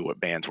 He knew what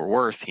bands were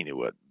worth. He knew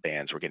what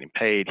bands were getting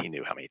paid. He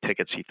knew how many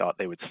tickets he thought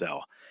they would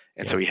sell.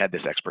 And so he had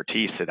this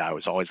expertise that I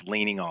was always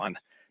leaning on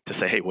to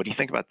say, hey, what do you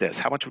think about this?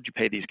 How much would you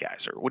pay these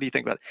guys? Or what do you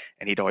think about it?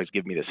 And he'd always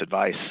give me this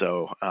advice.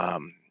 So,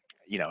 and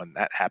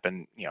that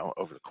happened,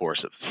 over the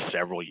course of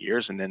several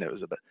years. And then it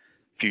was a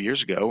few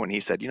years ago when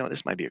he said,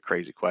 this might be a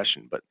crazy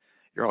question, but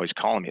you're always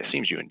calling me. It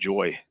seems you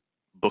enjoy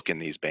booking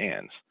these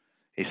bands.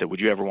 He said, would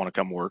you ever want to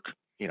come work,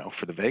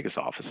 for the Vegas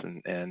office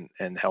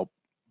and help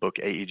book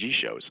AEG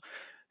shows?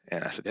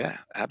 And I said, yeah,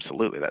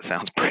 absolutely. That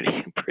sounds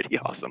pretty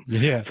awesome.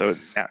 Yeah. So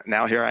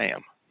now here I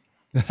am.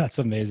 That's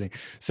amazing.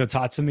 So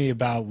talk to me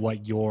about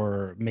what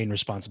your main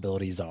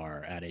responsibilities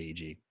are at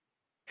AEG.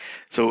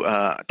 So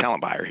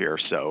talent buyer here.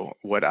 So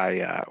what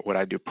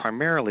I do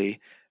primarily,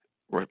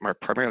 my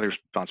primary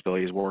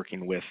responsibility is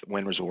working with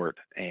Wynn Resort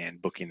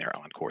and booking their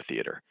Encore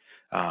Theater.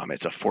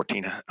 It's a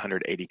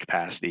 1,480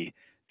 capacity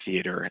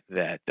theater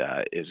that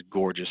is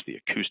gorgeous. The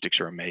acoustics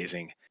are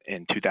amazing.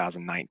 In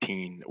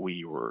 2019,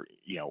 we were,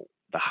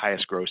 the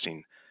highest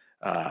grossing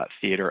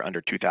theater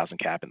under 2,000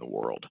 cap in the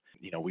world.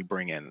 We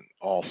bring in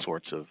all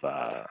sorts of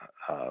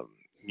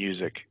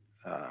music,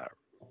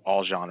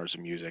 all genres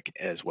of music,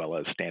 as well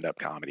as stand-up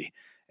comedy.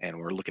 And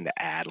we're looking to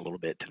add a little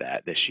bit to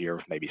that this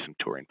year, maybe some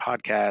touring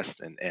podcasts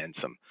and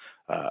some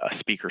a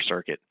speaker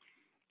circuit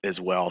as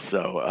well.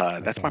 So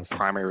that's my awesome.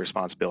 primary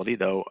responsibility,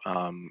 though.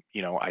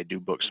 I do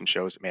book some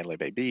shows at Mandalay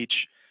Bay Beach.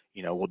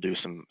 We'll do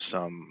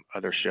some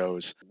other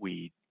shows.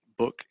 We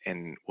book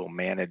and we'll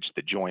manage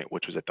the Joint,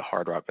 which was at the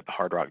Hard Rock, but the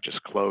Hard Rock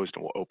just closed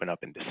and will open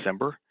up in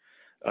December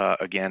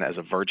again as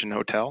a Virgin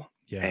Hotel.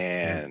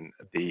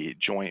 The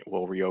Joint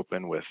will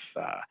reopen with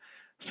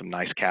some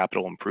nice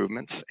capital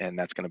improvements, and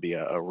that's going to be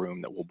a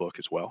room that we'll book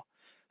as well.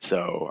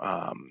 So,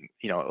 a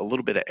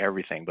little bit of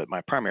everything, but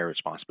my primary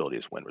responsibility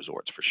is Wynn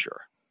Resorts for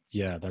sure.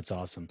 Yeah, that's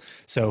awesome.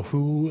 So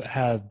who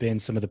have been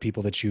some of the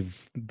people that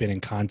you've been in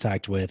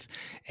contact with?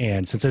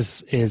 And since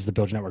this is the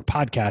Build Your Network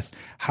podcast,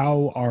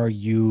 how are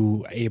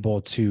you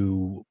able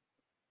to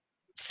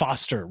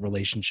foster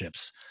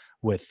relationships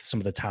with some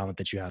of the talent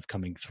that you have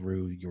coming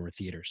through your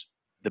theaters?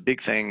 The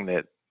big thing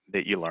that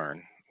you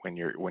learn when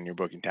you're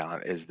booking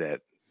talent is that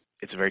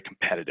it's a very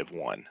competitive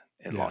one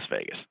in Las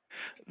Vegas.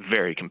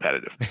 Very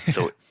competitive.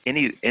 So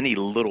any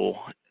little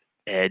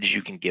edge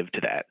you can give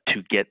to that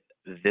to get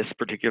this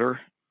particular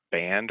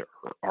band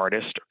or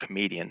artist or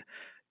comedian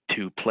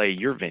to play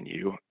your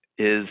venue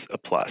is a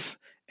plus.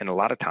 And a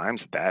lot of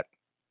times that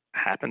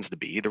happens to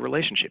be the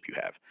relationship you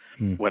have,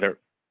 whether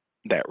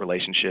that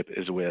relationship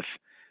is with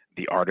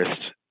the artist,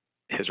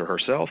 his or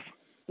herself,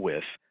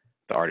 with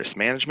the artist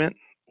management,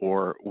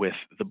 or with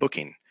the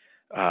booking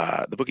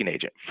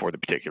agent for the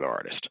particular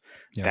artist.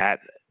 Yeah.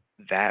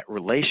 That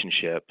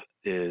relationship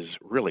is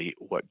really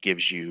what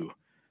gives you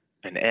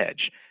an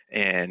edge.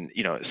 And,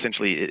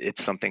 essentially it's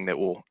something that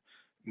will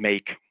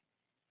make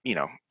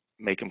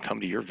them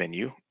come to your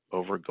venue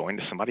over going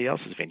to somebody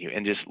else's venue,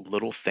 and just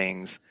little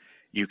things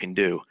you can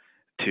do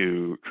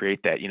to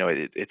create that.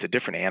 It's a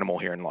different animal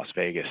here in Las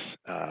Vegas,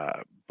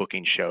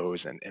 booking shows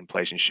and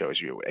placing shows.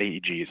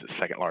 AEG is the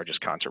second largest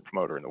concert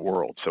promoter in the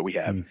world. So we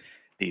have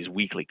these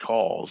weekly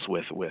calls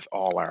with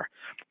all our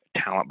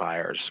talent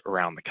buyers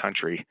around the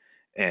country.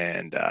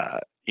 And,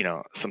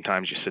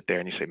 sometimes you sit there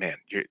and you say, man,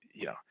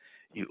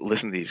 you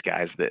listen to these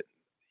guys that,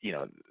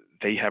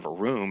 they have a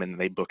room and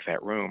they book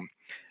that room,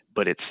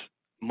 but it's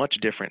much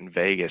different in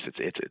Vegas.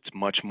 It's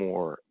much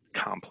more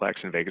complex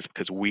in Vegas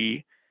because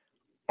we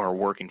are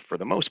working for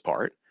the most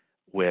part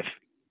with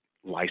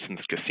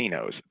licensed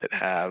casinos that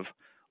have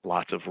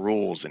lots of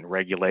rules and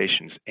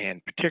regulations,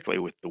 and particularly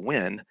with the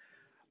Wynn,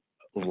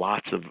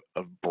 lots of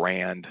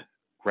brand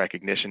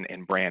recognition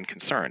and brand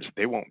concerns.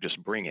 They won't just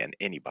bring in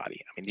anybody.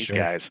 I mean, these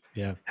guys,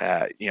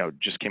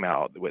 just came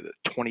out with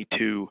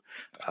 22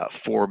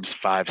 Forbes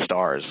 5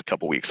 stars a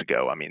couple weeks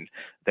ago. I mean,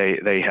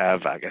 they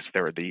have, I guess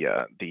they're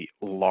the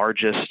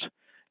largest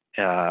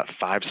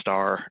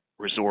 5-star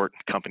resort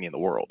company in the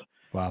world.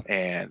 Wow.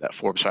 And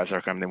Forbes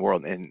 5-star company in the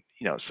world. And,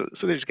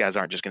 so these guys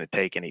aren't just going to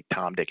take any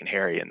Tom, Dick, and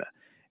Harry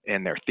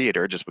in their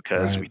theater just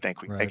because we think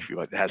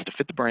it has to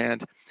fit the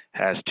brand,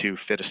 has to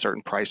fit a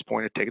certain price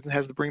point of tickets, and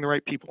has to bring the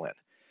right people in.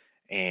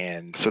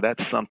 And so that's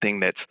something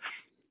that's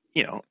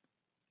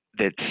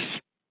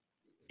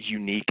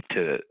unique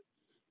to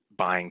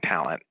buying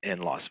talent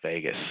in Las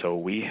Vegas. So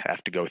we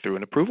have to go through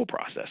an approval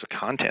process, a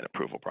content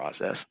approval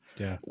process,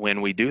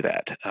 when we do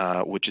that,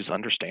 which is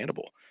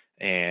understandable.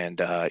 And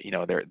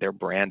their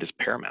brand is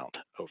paramount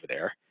over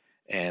there,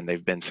 and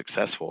they've been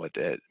successful at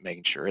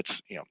making sure it's,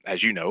 as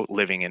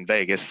living in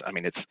Vegas. I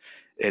mean,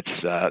 it's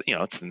the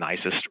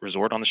nicest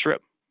resort on the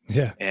Strip.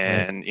 Yeah.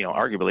 And,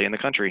 arguably in the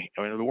country,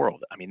 in the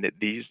world. I mean,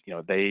 these,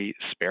 they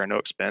spare no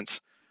expense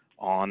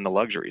on the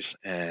luxuries,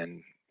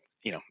 and,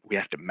 we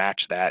have to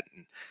match that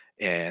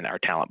in our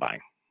talent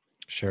buying.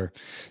 Sure.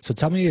 So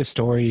tell me a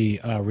story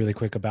really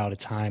quick about a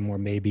time where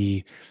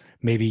maybe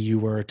you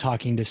were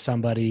talking to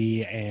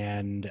somebody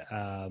and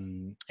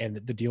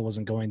the deal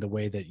wasn't going the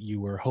way that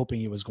you were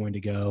hoping it was going to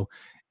go.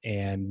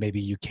 And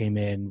maybe you came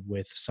in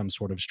with some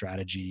sort of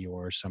strategy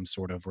or some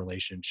sort of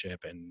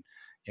relationship and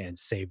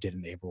saved it,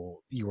 and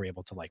you were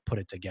able to like put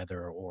it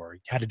together, or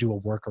had to do a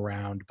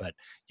workaround, but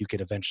you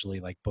could eventually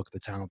like book the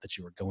talent that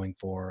you were going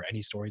for.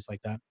 Any stories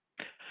like that?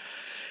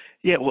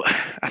 Yeah, well,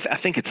 I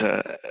think it's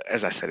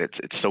as I said,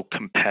 it's so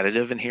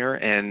competitive in here,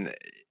 and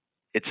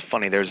it's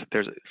funny. There's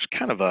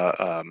kind of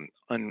a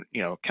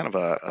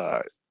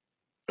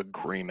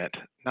agreement,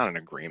 not an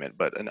agreement,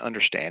 but an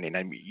understanding.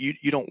 I mean,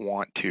 you don't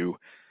want to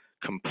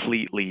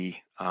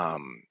completely.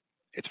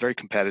 It's very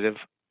competitive,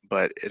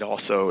 but it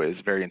also is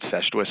very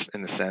incestuous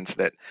in the sense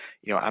that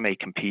I may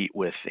compete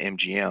with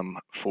MGM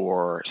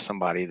for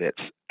somebody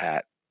that's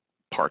at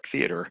Park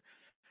Theater,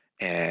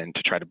 and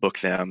to try to book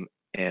them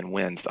and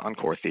Wynn's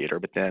Encore Theater,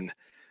 but then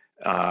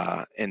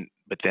the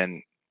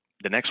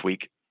next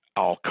week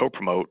I'll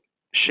co-promote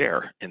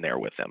Cher in there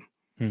with them.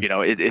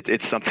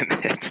 It's something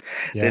that's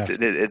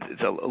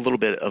it's a little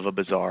bit of a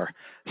bizarre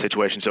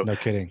situation. So no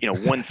kidding.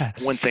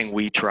 One thing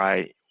we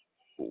try,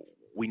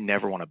 we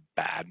never want to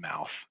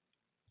badmouth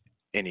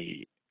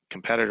any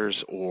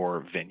competitors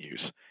or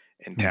venues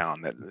in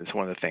town. That is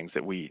one of the things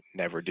that we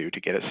never do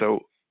to get it.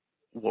 So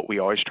what we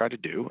always try to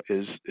do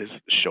is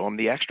show them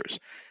the extras.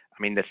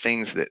 I mean, the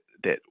things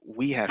that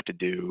we have to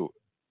do,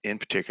 in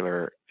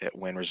particular at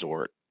Wynn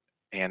Resort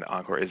and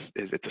Encore, is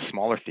it's a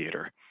smaller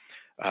theater.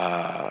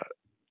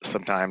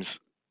 Sometimes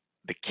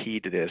the key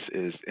to this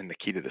is, and the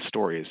key to the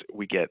story is,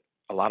 we get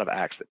a lot of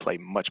acts that play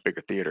much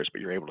bigger theaters,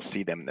 but you're able to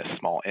see them in this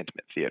small,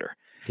 intimate theater.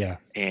 Yeah.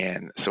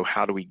 And so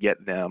how do we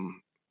get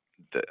them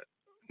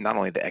not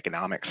only the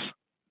economics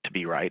to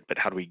be right, but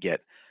how do we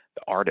get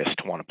the artist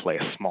to want to play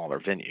a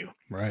smaller venue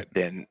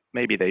than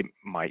maybe they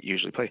might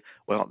usually play?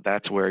 Well,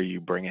 that's where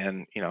you bring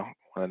in,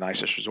 one of the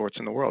nicest resorts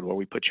in the world, where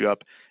we put you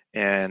up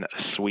in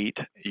a suite.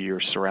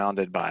 You're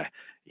surrounded by,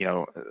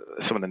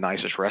 some of the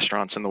nicest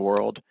restaurants in the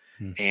world,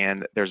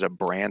 and there's a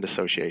brand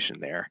association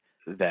there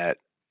that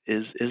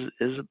is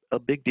a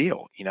big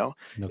deal.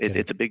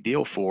 It's a big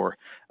deal for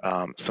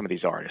some of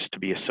these artists to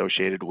be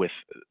associated with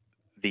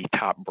the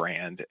top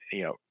brand,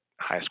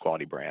 highest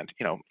quality brand,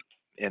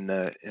 in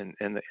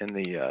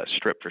the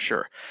Strip, for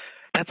sure.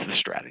 That's the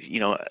strategy.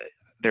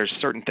 There's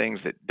certain things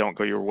that don't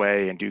go your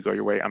way and do go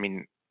your way. I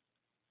mean,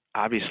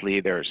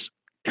 obviously there's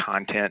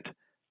content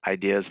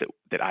ideas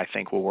that I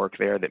think will work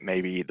there that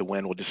maybe the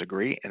Wynn will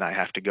disagree, and I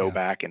have to go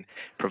back and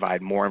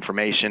provide more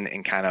information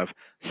and kind of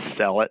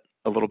sell it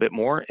a little bit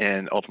more,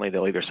 and ultimately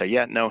they'll either say,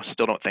 yeah, no,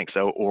 still don't think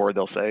so, or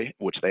they'll say,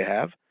 which they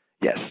have,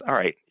 yes, all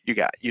right,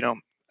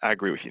 I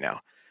agree with you now.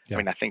 Yeah. I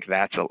mean, I think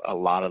that's a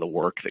lot of the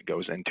work that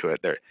goes into it.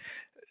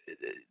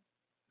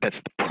 That's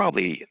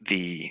probably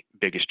the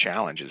biggest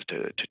challenge, is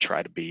to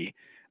try to be,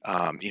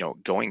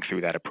 going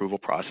through that approval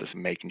process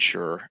and making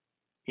sure,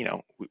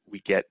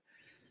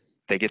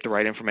 they get the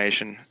right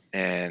information,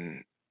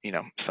 and,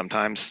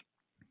 sometimes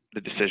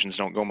the decisions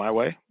don't go my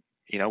way,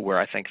 where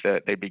I think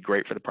that they'd be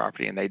great for the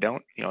property and they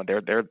don't,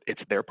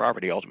 it's their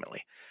property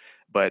ultimately.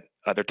 But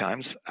other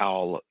times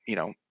I'll,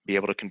 be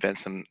able to convince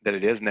them that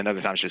it is. And then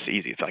other times it's just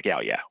easy. It's like, yeah,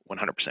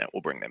 100%,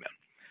 we'll bring them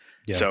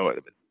in. Yeah. So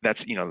that's,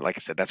 like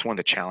I said, that's one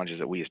of the challenges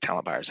that we as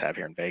talent buyers have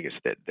here in Vegas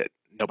that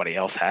nobody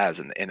else has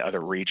in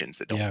other regions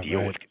that don't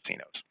deal with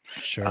casinos.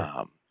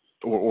 Sure.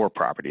 Or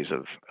properties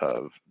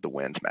of the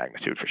Wynn's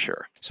magnitude, for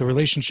sure. So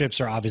relationships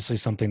are obviously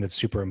something that's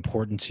super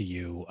important to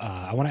you.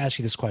 I want to ask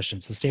you this question.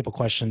 It's the staple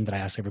question that I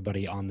ask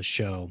everybody on the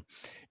show.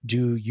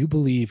 Do you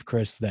believe,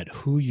 Chris, that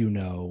who you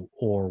know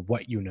or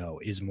what you know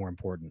is more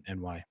important,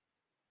 and why?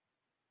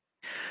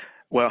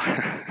 Well,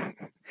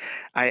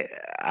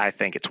 I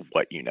think it's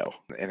what you know,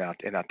 and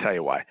I'll tell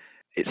you why.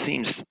 It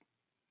seems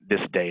this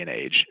day and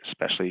age,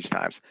 especially these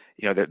times,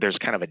 there's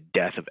kind of a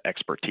death of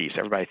expertise.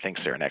 Everybody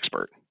thinks they're an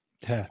expert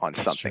on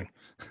something.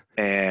 True.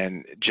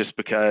 And just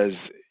because,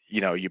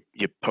 you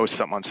post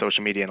something on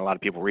social media and a lot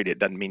of people read it,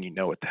 doesn't mean you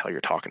know what the hell you're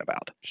talking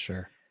about.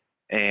 Sure.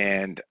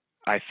 And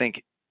I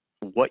think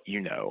what you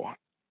know,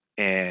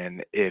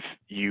 and if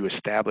you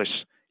establish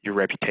your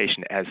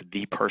reputation as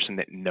the person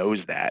that knows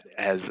that,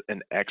 as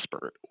an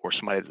expert or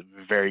somebody that's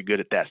very good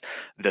at that,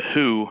 the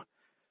who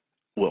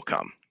will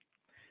come,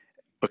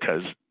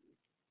 because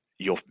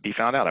you'll be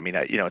found out. I mean,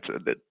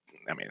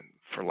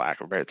 for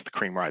lack of a better, it's the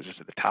cream rises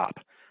to the top.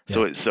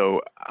 Yeah.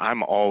 So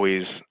I'm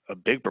always a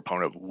big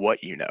proponent of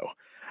what you know.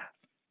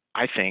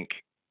 I think,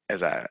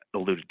 as I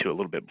alluded to a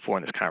little bit before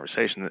in this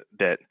conversation,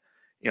 that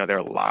there are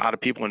a lot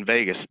of people in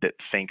Vegas that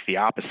think the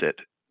opposite,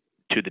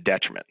 to the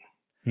detriment,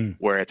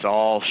 where it's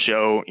all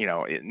show,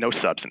 no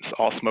substance,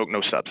 all smoke,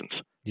 no substance,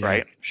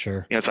 right?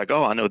 Sure. It's like,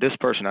 oh, I know this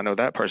person, I know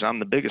that person, I'm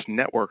the biggest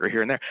networker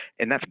here and there,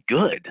 and that's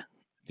good.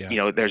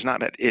 Yeah. There's not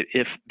that,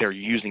 if they're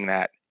using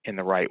that in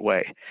the right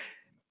way.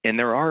 And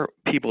there are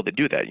people that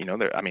do that,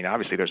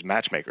 obviously there's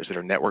matchmakers that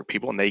are network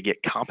people, and they get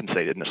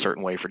compensated in a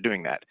certain way for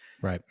doing that.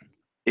 Right.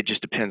 It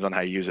just depends on how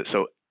you use it.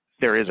 So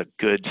there is a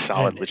good,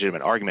 solid,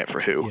 legitimate argument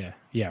for who.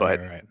 Yeah. But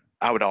right.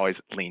 I would always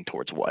lean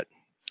towards what.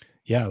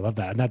 Yeah, I love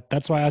that. And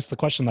that's why I asked the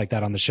question like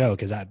that on the show,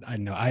 because I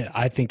know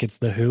I think it's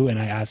the who, and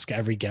I ask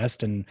every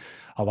guest, and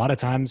a lot of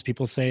times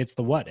people say it's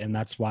the what. And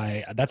that's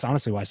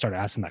honestly why I started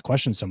asking that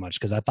question so much,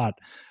 because I thought,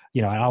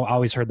 I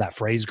always heard that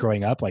phrase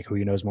growing up, like who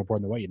you know is more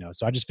important than what you know.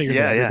 So I just figured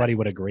that everybody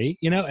would agree,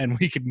 and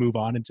we could move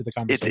on into the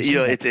conversation.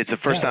 It's the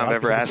first time I've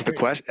ever asked the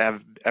question.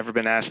 I've ever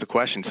been asked the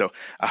question. So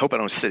I hope I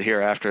don't sit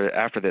here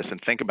after this and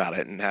think about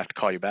it and have to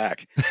call you back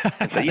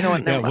and say, you know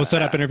what? We'll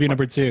set up interview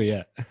number 2.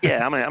 Yeah.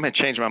 Yeah, I'm gonna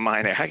change my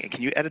mind.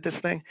 Can you edit this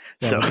thing?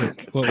 Yeah,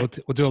 we'll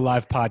do a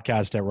live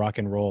podcast at Rock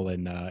and Roll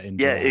in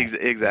yeah,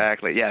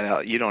 exactly. Yeah, no,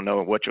 you don't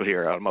know what you'll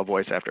hear out of my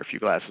voice after a few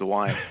glasses of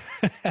wine.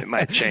 It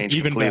might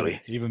change completely.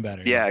 Even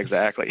better. Yeah,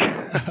 exactly.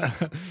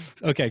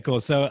 Okay, cool.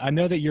 So I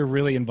know that you're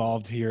really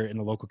involved here in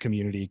the local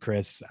community,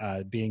 Chris,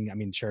 being,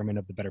 chairman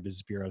of the Better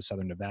Business Bureau of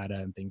Southern Nevada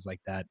and things like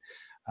that.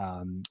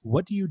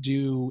 What do you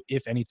do,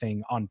 if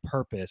anything, on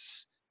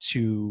purpose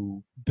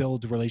to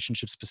build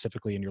relationships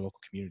specifically in your local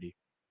community?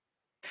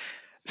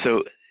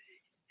 So,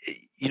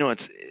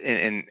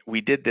 and we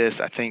did this,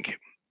 I think,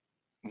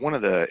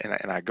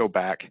 and I go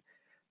back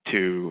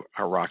to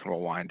our Rock and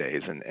Roll Wine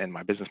days, and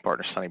my business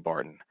partner, Sonny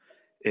Barton,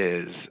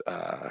 is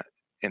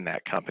in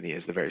that company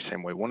is the very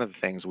same way. One of the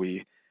things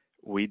we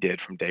did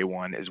from day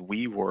one is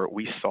we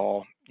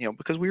saw,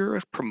 because we were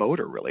a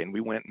promoter really, and we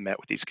went and met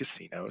with these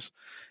casinos,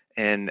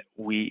 and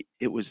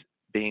it was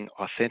being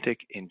authentic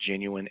and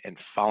genuine and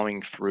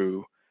following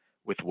through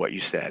with what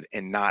you said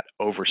and not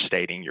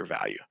overstating your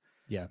value.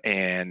 Yeah.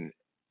 And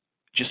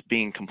just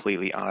being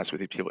completely honest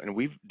with these people. And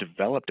we've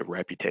developed a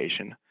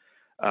reputation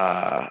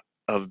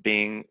of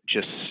being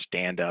just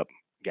stand-up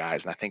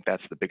guys. And I think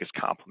that's the biggest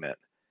compliment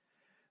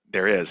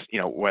there is,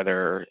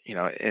 whether,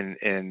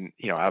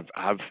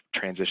 I've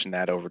transitioned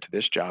that over to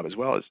this job as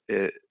well,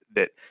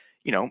 that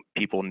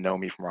people know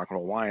me from Rock and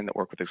Roll Wine that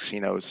work with the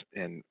casinos,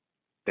 and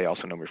they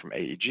also know me from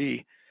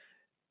AEG.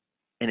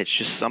 And it's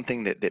just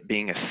something that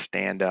being a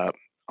stand-up,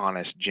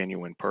 honest,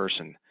 genuine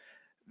person,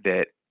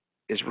 that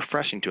is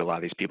refreshing to a lot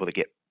of these people that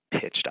get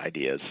pitched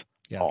ideas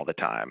all the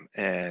time.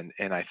 And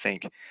I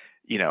think,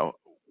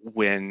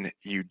 when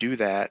you do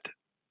that,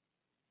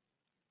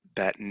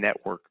 that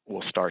network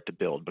will start to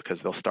build, because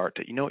they'll start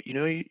to,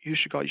 you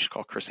should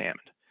call Chris Hammond,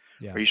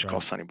 or you should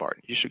call Sonny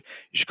Barton. You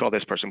should call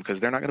this person,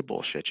 because they're not going to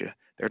bullshit you.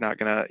 They're not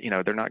going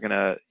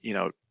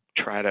to,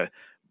 try to,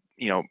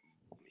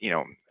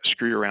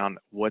 screw you around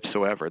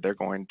whatsoever. They're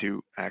going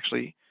to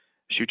actually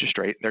shoot you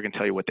straight. They're going to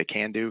tell you what they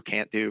can do,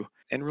 can't do,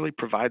 and really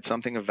provide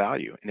something of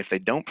value. And if they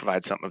don't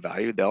provide something of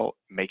value, they'll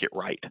make it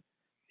right.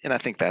 I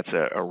think that's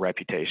a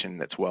reputation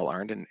that's well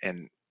earned.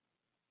 And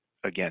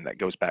again, that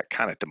goes back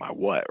kind of to my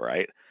what,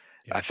 right?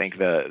 Yeah. I think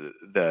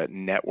the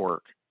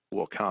network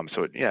will come.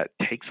 So it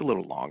takes a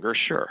little longer,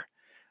 sure.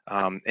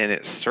 And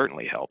it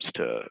certainly helps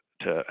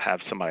to have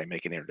somebody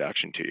make an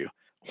introduction to you.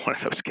 One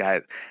of those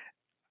guys,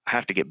 I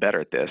have to get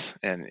better at this,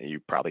 and you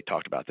probably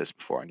talked about this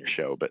before on your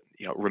show, but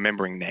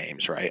remembering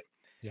names, right?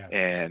 Yeah.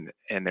 And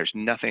there's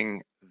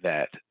nothing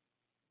that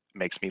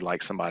makes me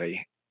like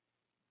somebody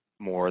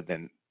more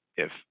than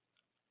if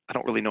I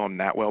don't really know them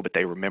that well, but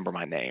they remember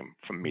my name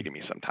from meeting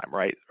me sometime,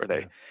 right? Or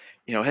they,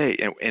 hey,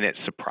 and it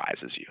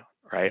surprises you,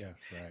 right?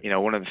 Yeah,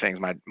 right. One of the things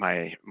my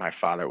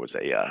father was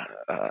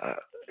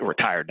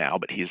retired now,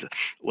 but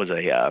was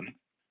a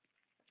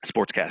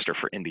sportscaster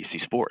for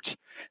NBC Sports.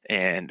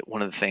 And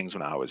one of the things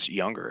when I was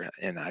younger,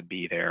 and I'd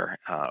be there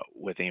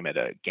with him at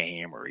a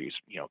game, or he's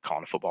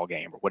calling a football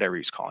game or whatever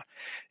he's calling,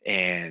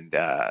 and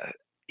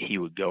he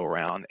would go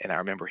around, and I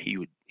remember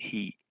he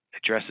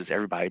addresses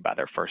everybody by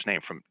their first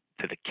name,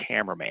 to the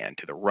cameraman,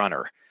 to the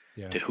runner,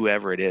 to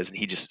whoever it is, and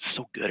he just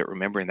so good at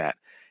remembering that.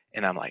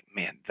 And I'm like,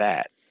 man,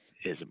 that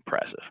is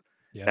impressive.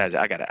 Yeah.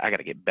 I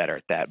gotta get better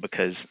at that,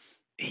 because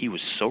he was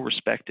so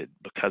respected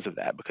because of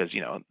that, because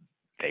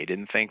they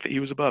didn't think that he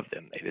was above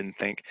them. They didn't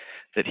think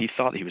that he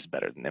thought he was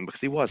better than them,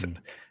 because he wasn't.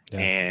 Yeah.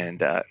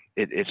 And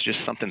it's just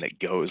something that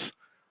goes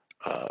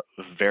a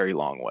very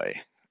long way.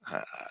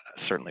 I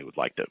certainly would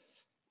like to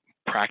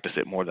practice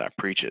it more than I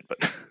preach it, but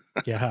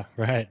yeah,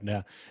 right.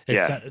 Yeah.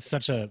 It's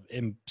such a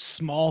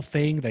small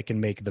thing that can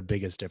make the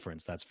biggest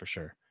difference. That's for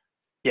sure.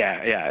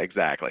 Yeah,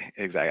 exactly.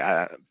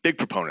 Big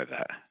proponent of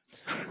that.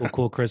 Well,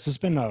 cool, Chris. This has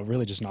been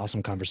really just an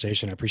awesome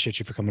conversation. I appreciate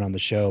you for coming on the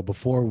show.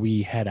 Before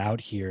we head out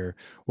here,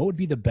 what would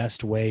be the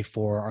best way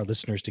for our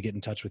listeners to get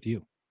in touch with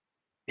you?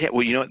 Yeah,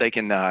 well, they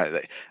can,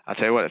 I'll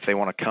tell you what, if they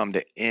want to come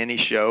to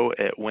any show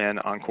at Wynn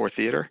Encore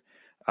Theater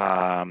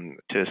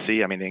to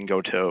see, they can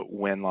go to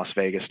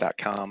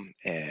winlasvegas.com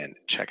and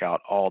check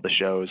out all the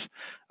shows.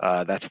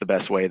 That's the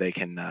best way they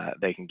can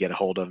get a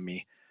hold of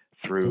me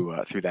through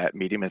that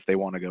medium. If they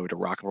want to go to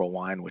Rock and Roll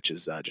Wine, which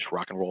is just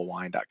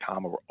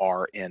rockandrollwine.com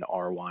or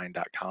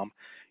rnrwine.com.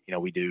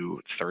 We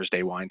do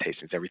Thursday wine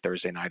tastings every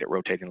Thursday night at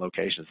rotating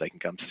locations. They can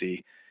come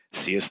see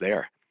us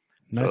there.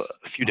 Nice. So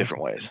a few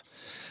different ways.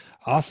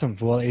 Awesome.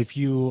 Well, if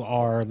you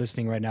are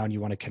listening right now and you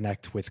want to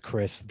connect with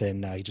Chris,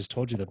 then he just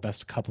told you the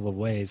best couple of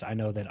ways. I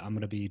know that I'm going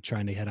to be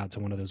trying to head out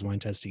to one of those wine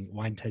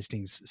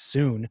tastings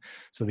soon,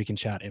 so we can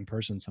chat in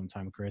person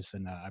sometime, Chris.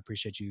 And I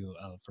appreciate you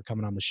for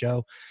coming on the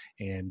show.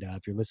 And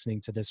if you're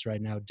listening to this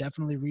right now,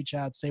 definitely reach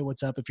out, say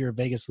what's up. If you're a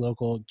Vegas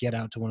local, get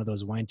out to one of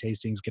those wine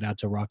tastings, get out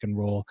to Rock and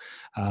Roll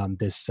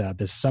this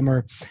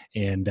summer,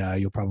 and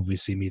you'll probably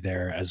see me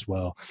there as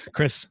well.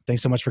 Chris,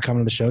 thanks so much for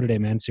coming on the show today,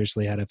 man.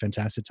 Seriously, had a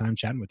fantastic time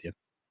chatting with you.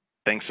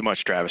 Thanks so much,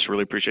 Travis.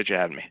 Really appreciate you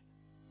having me.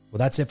 Well,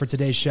 that's it for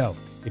today's show.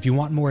 If you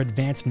want more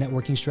advanced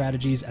networking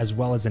strategies as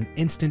well as an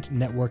instant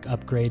network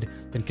upgrade,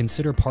 then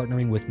consider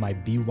partnering with my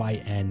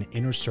BYN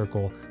Inner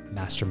Circle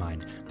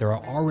Mastermind. There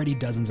are already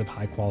dozens of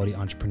high-quality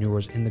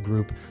entrepreneurs in the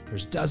group.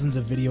 There's dozens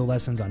of video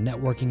lessons on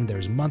networking.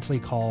 There's monthly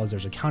calls.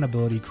 There's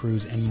accountability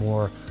crews and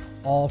more,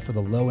 all for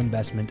the low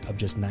investment of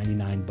just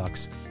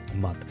 $99 a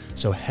month.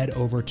 So head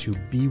over to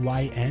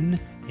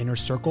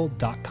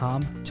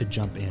byninnercircle.com to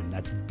jump in.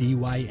 That's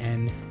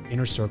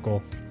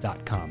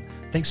byninnercircle.com.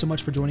 Thanks so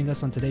much for joining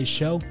us on today's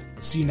show.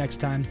 We'll see you next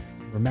time.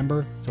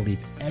 Remember to leave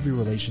every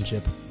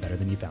relationship better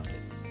than you found it.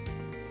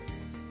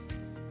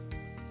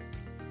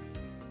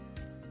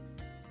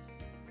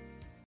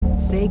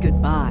 Say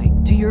goodbye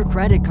to your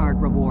credit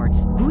card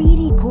rewards.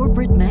 Greedy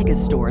corporate mega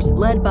stores,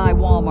 led by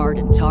Walmart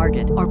and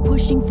Target, are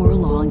pushing for a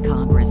law in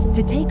Congress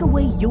to take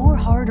away your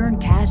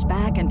hard-earned cash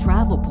back and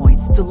travel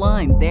points to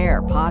line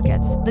their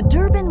pockets. The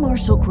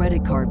Durbin-Marshall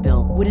credit card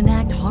bill would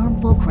enact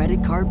harmful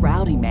credit card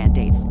routing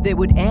mandates that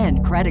would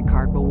end credit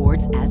card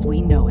rewards as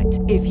we know it.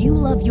 If you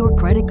love your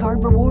credit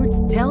card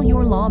rewards, tell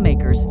your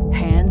lawmakers,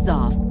 hands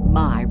off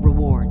my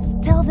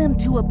rewards. Tell them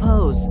to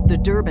oppose the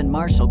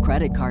Durbin-Marshall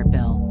credit card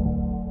bill.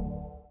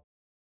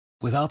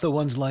 Without the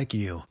ones like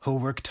you, who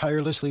work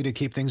tirelessly to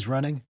keep things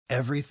running,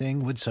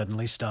 everything would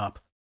suddenly stop.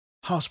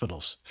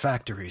 Hospitals,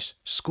 factories,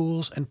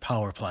 schools, and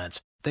power plants,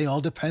 they all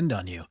depend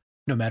on you.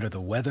 No matter the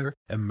weather,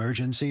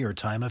 emergency, or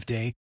time of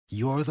day,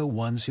 you're the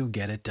ones who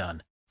get it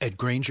done. At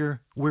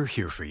Grainger, we're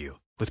here for you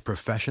with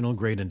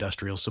professional-grade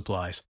industrial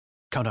supplies.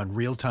 Count on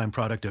real-time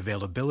product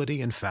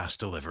availability and fast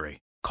delivery.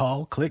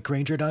 Call, click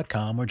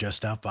Grainger.com, or just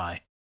stop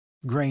by.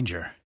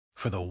 Grainger,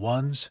 for the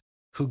ones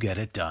who get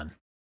it done.